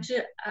trying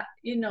to,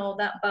 you know,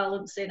 that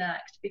balancing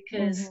act,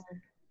 because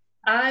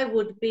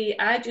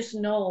I just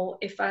know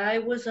if I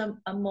was a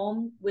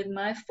mom with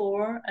my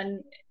four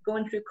and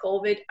going through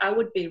COVID, I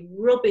would be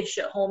rubbish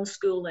at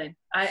homeschooling.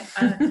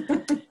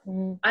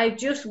 I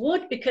just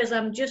would, because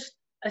I'm just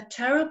a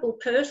terrible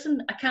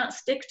person. I can't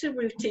stick to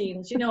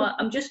routines, you know,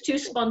 I'm just too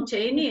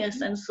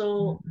spontaneous, and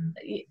so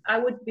I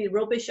would be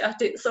rubbish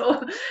at it.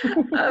 So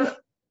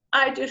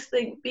I just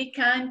think, be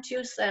kind to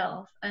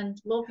yourself and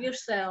love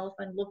yourself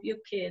and love your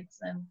kids,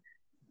 and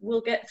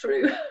we'll get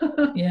through.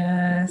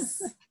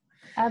 Yes.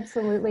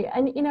 Absolutely.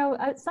 And, you know,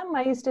 something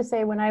I used to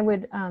say when I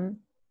would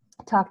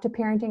talk to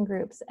parenting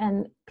groups,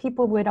 and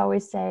people would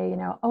always say, you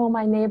know, oh,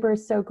 my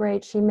neighbor's so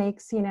great. She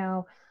makes, you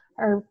know,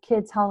 our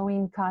kids'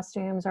 Halloween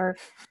costumes, or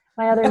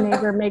my other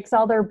neighbor makes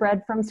all their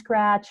bread from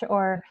scratch,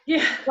 or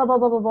blah, blah,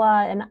 blah, blah,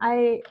 blah. And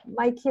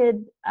my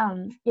kid,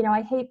 you know,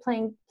 I hate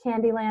playing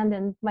Candyland,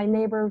 and my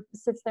neighbor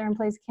sits there and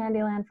plays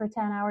Candyland for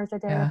 10 hours a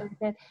day with her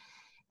kid.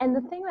 And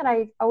the thing that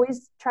I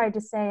always tried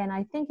to say, and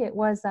I think it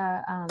was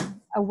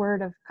a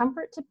word of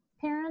comfort to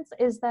parents,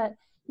 is that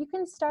you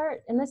can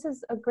start, and this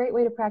is a great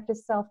way to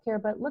practice self-care,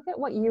 but look at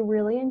what you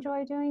really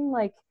enjoy doing.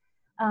 Like,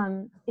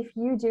 if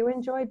you do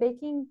enjoy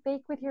baking,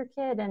 bake with your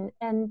kid,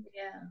 and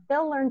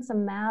they'll learn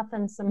some math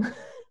and some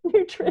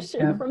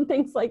nutrition from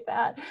things like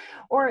that.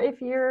 Or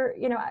if you're,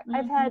 you know,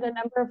 I've had a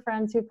number of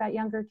friends who've got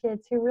younger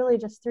kids who really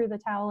just threw the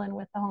towel in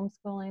with the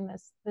homeschooling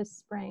this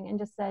spring and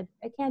just said,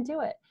 I can't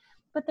do it.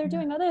 But they're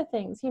doing other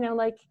things, you know,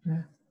 like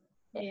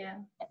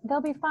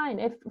they'll be fine.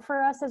 If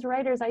for us as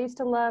writers, I used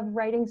to love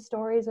writing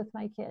stories with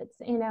my kids,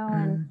 you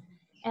know,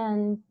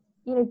 and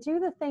you know, do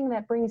the thing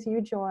that brings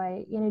you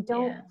joy. You know,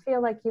 don't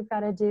feel like you've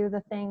got to do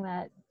the thing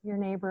that your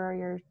neighbor or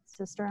your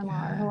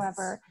sister-in-law or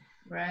whoever.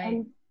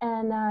 Right.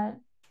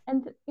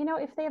 And you know,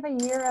 if they have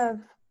a year of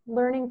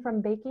learning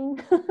from baking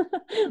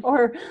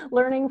or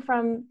learning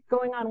from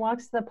going on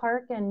walks to the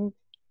park and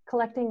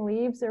collecting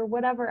leaves or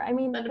whatever, I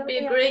mean, it'll be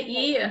a great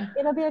year.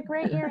 It'll be a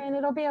great year, and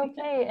it'll be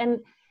okay. And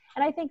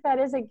I think that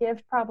is a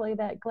gift probably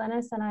that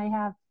Glenys and I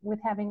have with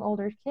having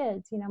older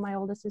kids. You know, my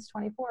oldest is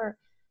 24.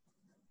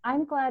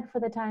 I'm glad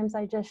for the times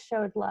I just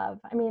showed love.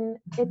 I mean,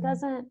 it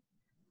doesn't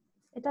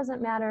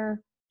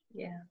matter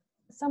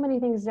so many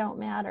things don't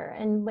matter.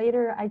 And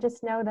later, I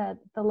just know that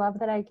the love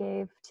that I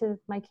gave to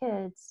my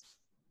kids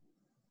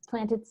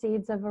planted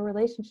seeds of a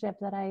relationship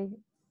that I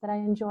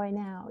enjoy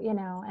now, you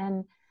know.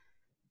 And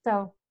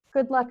so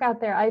good luck out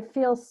there. I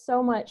feel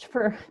so much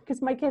for,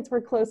 because my kids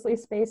were closely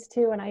spaced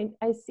too, and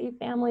I see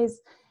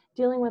families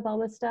dealing with all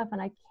this stuff,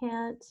 and I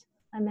can't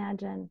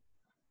imagine.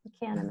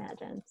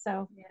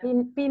 So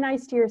be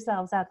nice to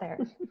yourselves out there.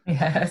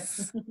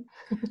 Yes.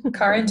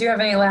 Caryn, do you have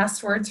any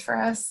last words for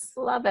us?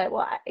 Love it.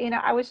 Well,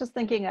 I was just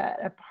thinking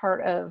a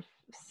part of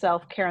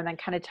self-care, and then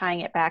kind of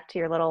tying it back to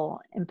your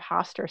little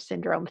imposter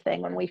syndrome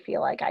thing when we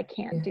feel like I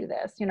can't do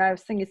this. I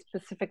was thinking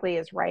specifically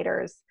as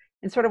writers,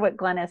 and sort of what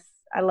Glenys,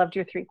 I loved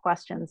your 3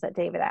 questions that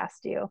David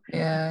asked you.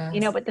 Yeah.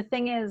 But the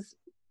thing is,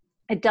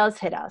 it does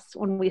hit us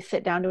when we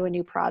sit down to a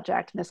new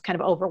project, and this kind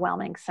of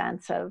overwhelming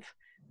sense of,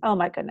 oh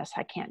my goodness,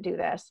 I can't do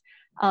this.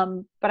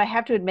 But I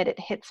have to admit, it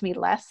hits me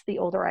less the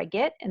older I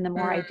get and the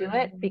more I do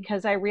it,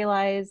 because I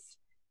realize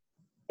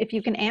if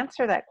you can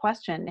answer that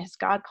question, has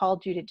God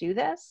called you to do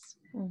this?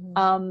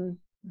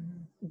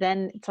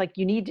 Then it's like,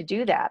 you need to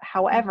do that.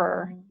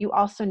 However, you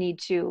also need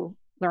to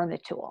learn the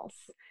tools.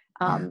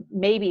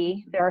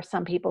 Maybe there are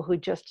some people who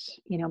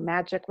just,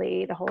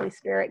 magically the Holy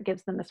Spirit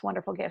gives them this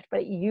wonderful gift,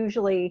 but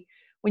usually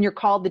when you're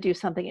called to do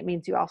something, it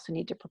means you also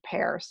need to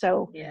prepare.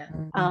 So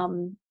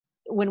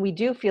when we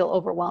do feel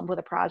overwhelmed with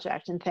a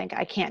project and think,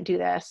 I can't do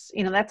this,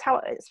 that's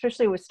how,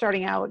 especially with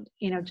starting out,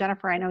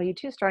 Jennifer, I know you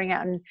too, starting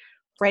out and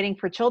writing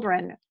for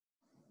children,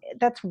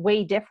 that's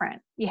way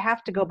different. You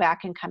have to go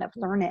back and kind of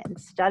learn it and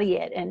study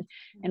it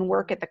and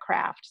work at the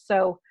craft.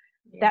 So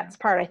that's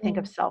part, I think,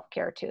 of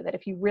self-care too, that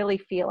if you really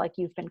feel like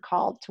you've been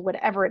called to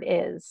whatever it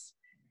is,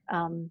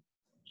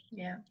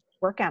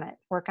 work on it,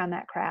 work on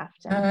that craft,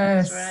 and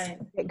that's right.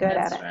 Get good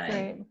that's at it,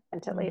 right.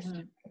 and at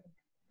least.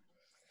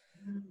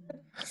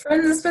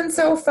 Friends, it's been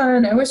so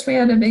fun. I wish we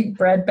had a big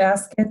bread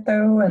basket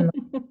though, and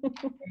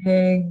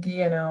big,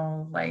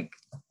 like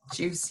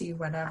juicy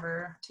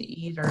whatever to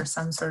eat, or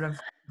some sort of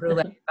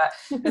roulette. But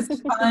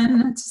it's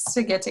fun just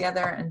to get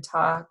together and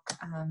talk.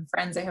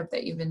 Friends, I hope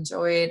that you've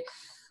enjoyed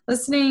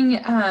listening.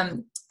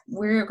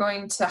 We're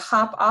going to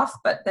hop off,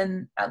 but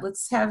then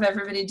let's have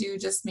everybody do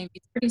just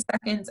maybe 30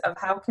 seconds of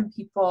how can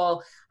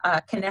people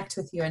connect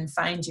with you and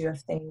find you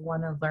if they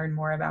want to learn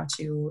more about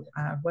you,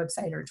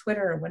 website or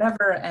Twitter or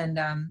whatever, and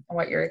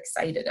what you're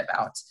excited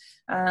about.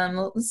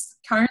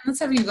 Caryn, let's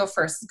have you go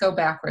first. Let's go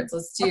backwards.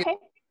 Let's do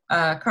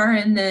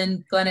Caryn,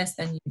 then Glenys,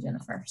 then you,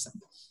 Jennifer.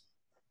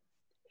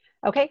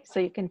 Okay, so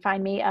you can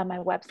find me on my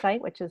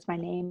website, which is, my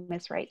name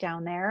is right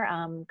down there,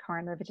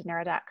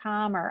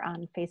 CarynRivadeneira.com, or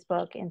on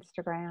Facebook,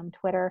 Instagram,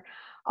 Twitter,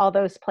 all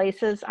those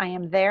places. I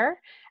am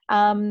there.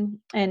 And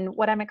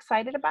what I'm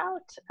excited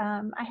about,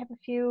 I have a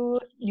few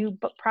new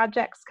book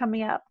projects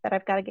coming up that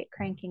I've got to get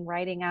cranking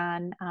writing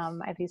on.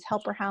 I have these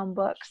Helper Hound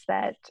books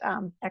that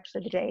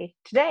actually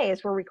today,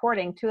 as we're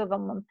recording, 2 of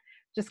them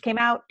just came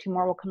out. 2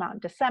 more will come out in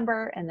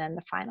December, and then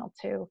the final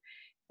 2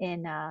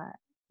 in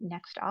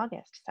next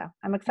August. So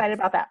I'm excited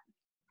about that.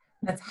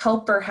 That's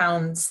Helper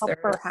Hounds.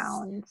 Helper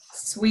Hounds.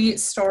 Sweet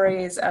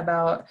stories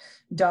about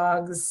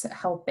dogs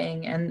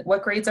helping. And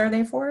what grades are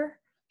they for?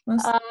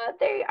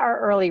 They are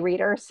early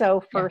readers,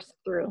 so first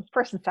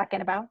and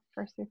second, about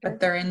first through third. But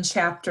they're in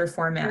chapter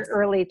format. They're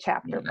early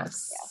chapter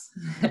books.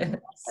 Yes.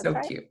 So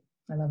right. Cute.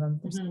 I love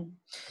them.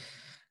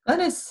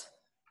 Glenys.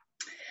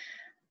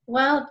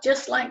 Well,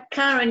 just like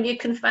Caryn, you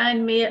can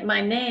find me at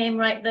my name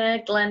right there,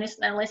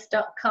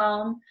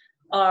 GlenysNellist.com.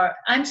 Or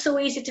I'm so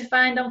easy to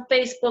find on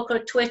Facebook or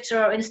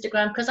Twitter or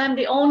Instagram because I'm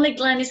the only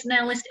Glenys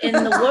Nellist in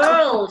the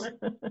world.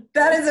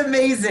 That is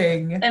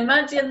amazing.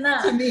 Imagine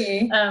that. To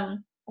me,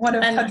 one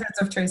of hundreds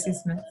of Traci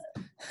Smith.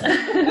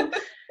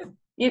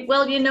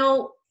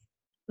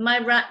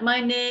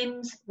 My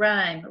names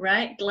rhyme,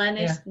 right?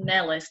 Glenys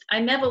Nellist. I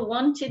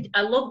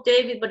love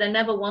David, but I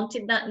never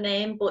wanted that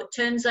name, but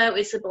turns out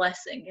it's a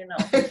blessing,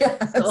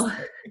 Yes. So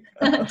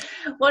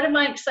what am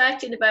I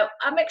excited about?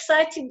 I'm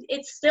excited.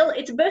 It's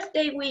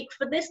birthday week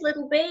for this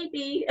little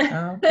baby,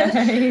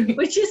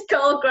 which is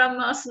called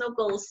Grandma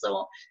Snuggles.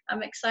 So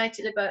I'm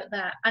excited about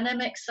that. And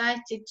I'm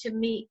excited to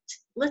meet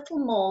Little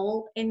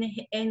Mole in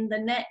the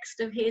next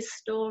of his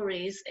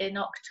stories in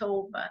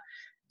October.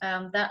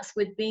 That's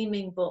with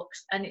Beaming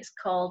Books, and it's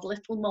called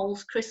Little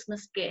Mole's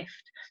Christmas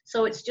Gift.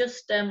 So it's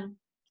just a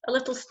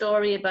little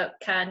story about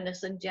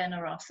kindness and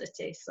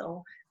generosity.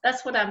 So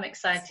that's what I'm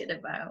excited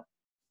about.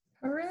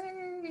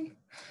 Hooray!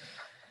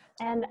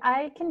 And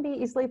I can be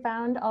easily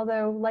found,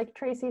 although like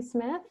Traci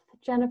Smith,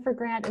 Jennifer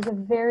Grant is a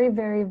very,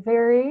 very,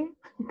 very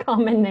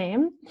common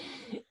name.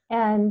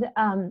 And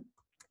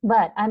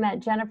but I'm at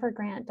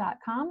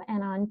jennifergrant.com,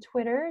 and on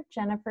Twitter,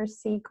 Jennifer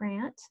C.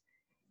 Grant.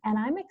 And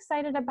I'm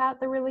excited about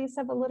the release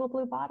of A Little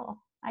Blue Bottle.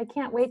 I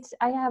can't wait.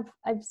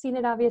 I've seen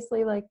it,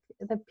 obviously, like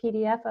the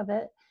PDF of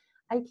it.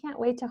 I can't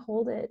wait to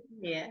hold it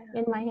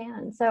in my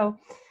hand. So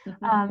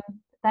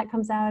that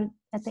comes out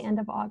at the end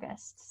of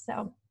August.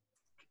 So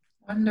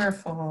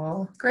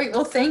wonderful. Great.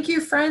 Well, thank you,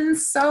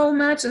 friends, so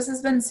much. This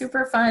has been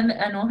super fun,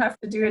 and we'll have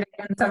to do it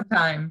again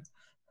sometime.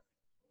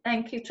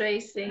 Thank you,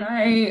 Traci. All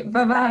right.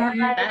 Bye-bye.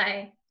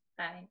 Bye.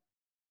 Bye.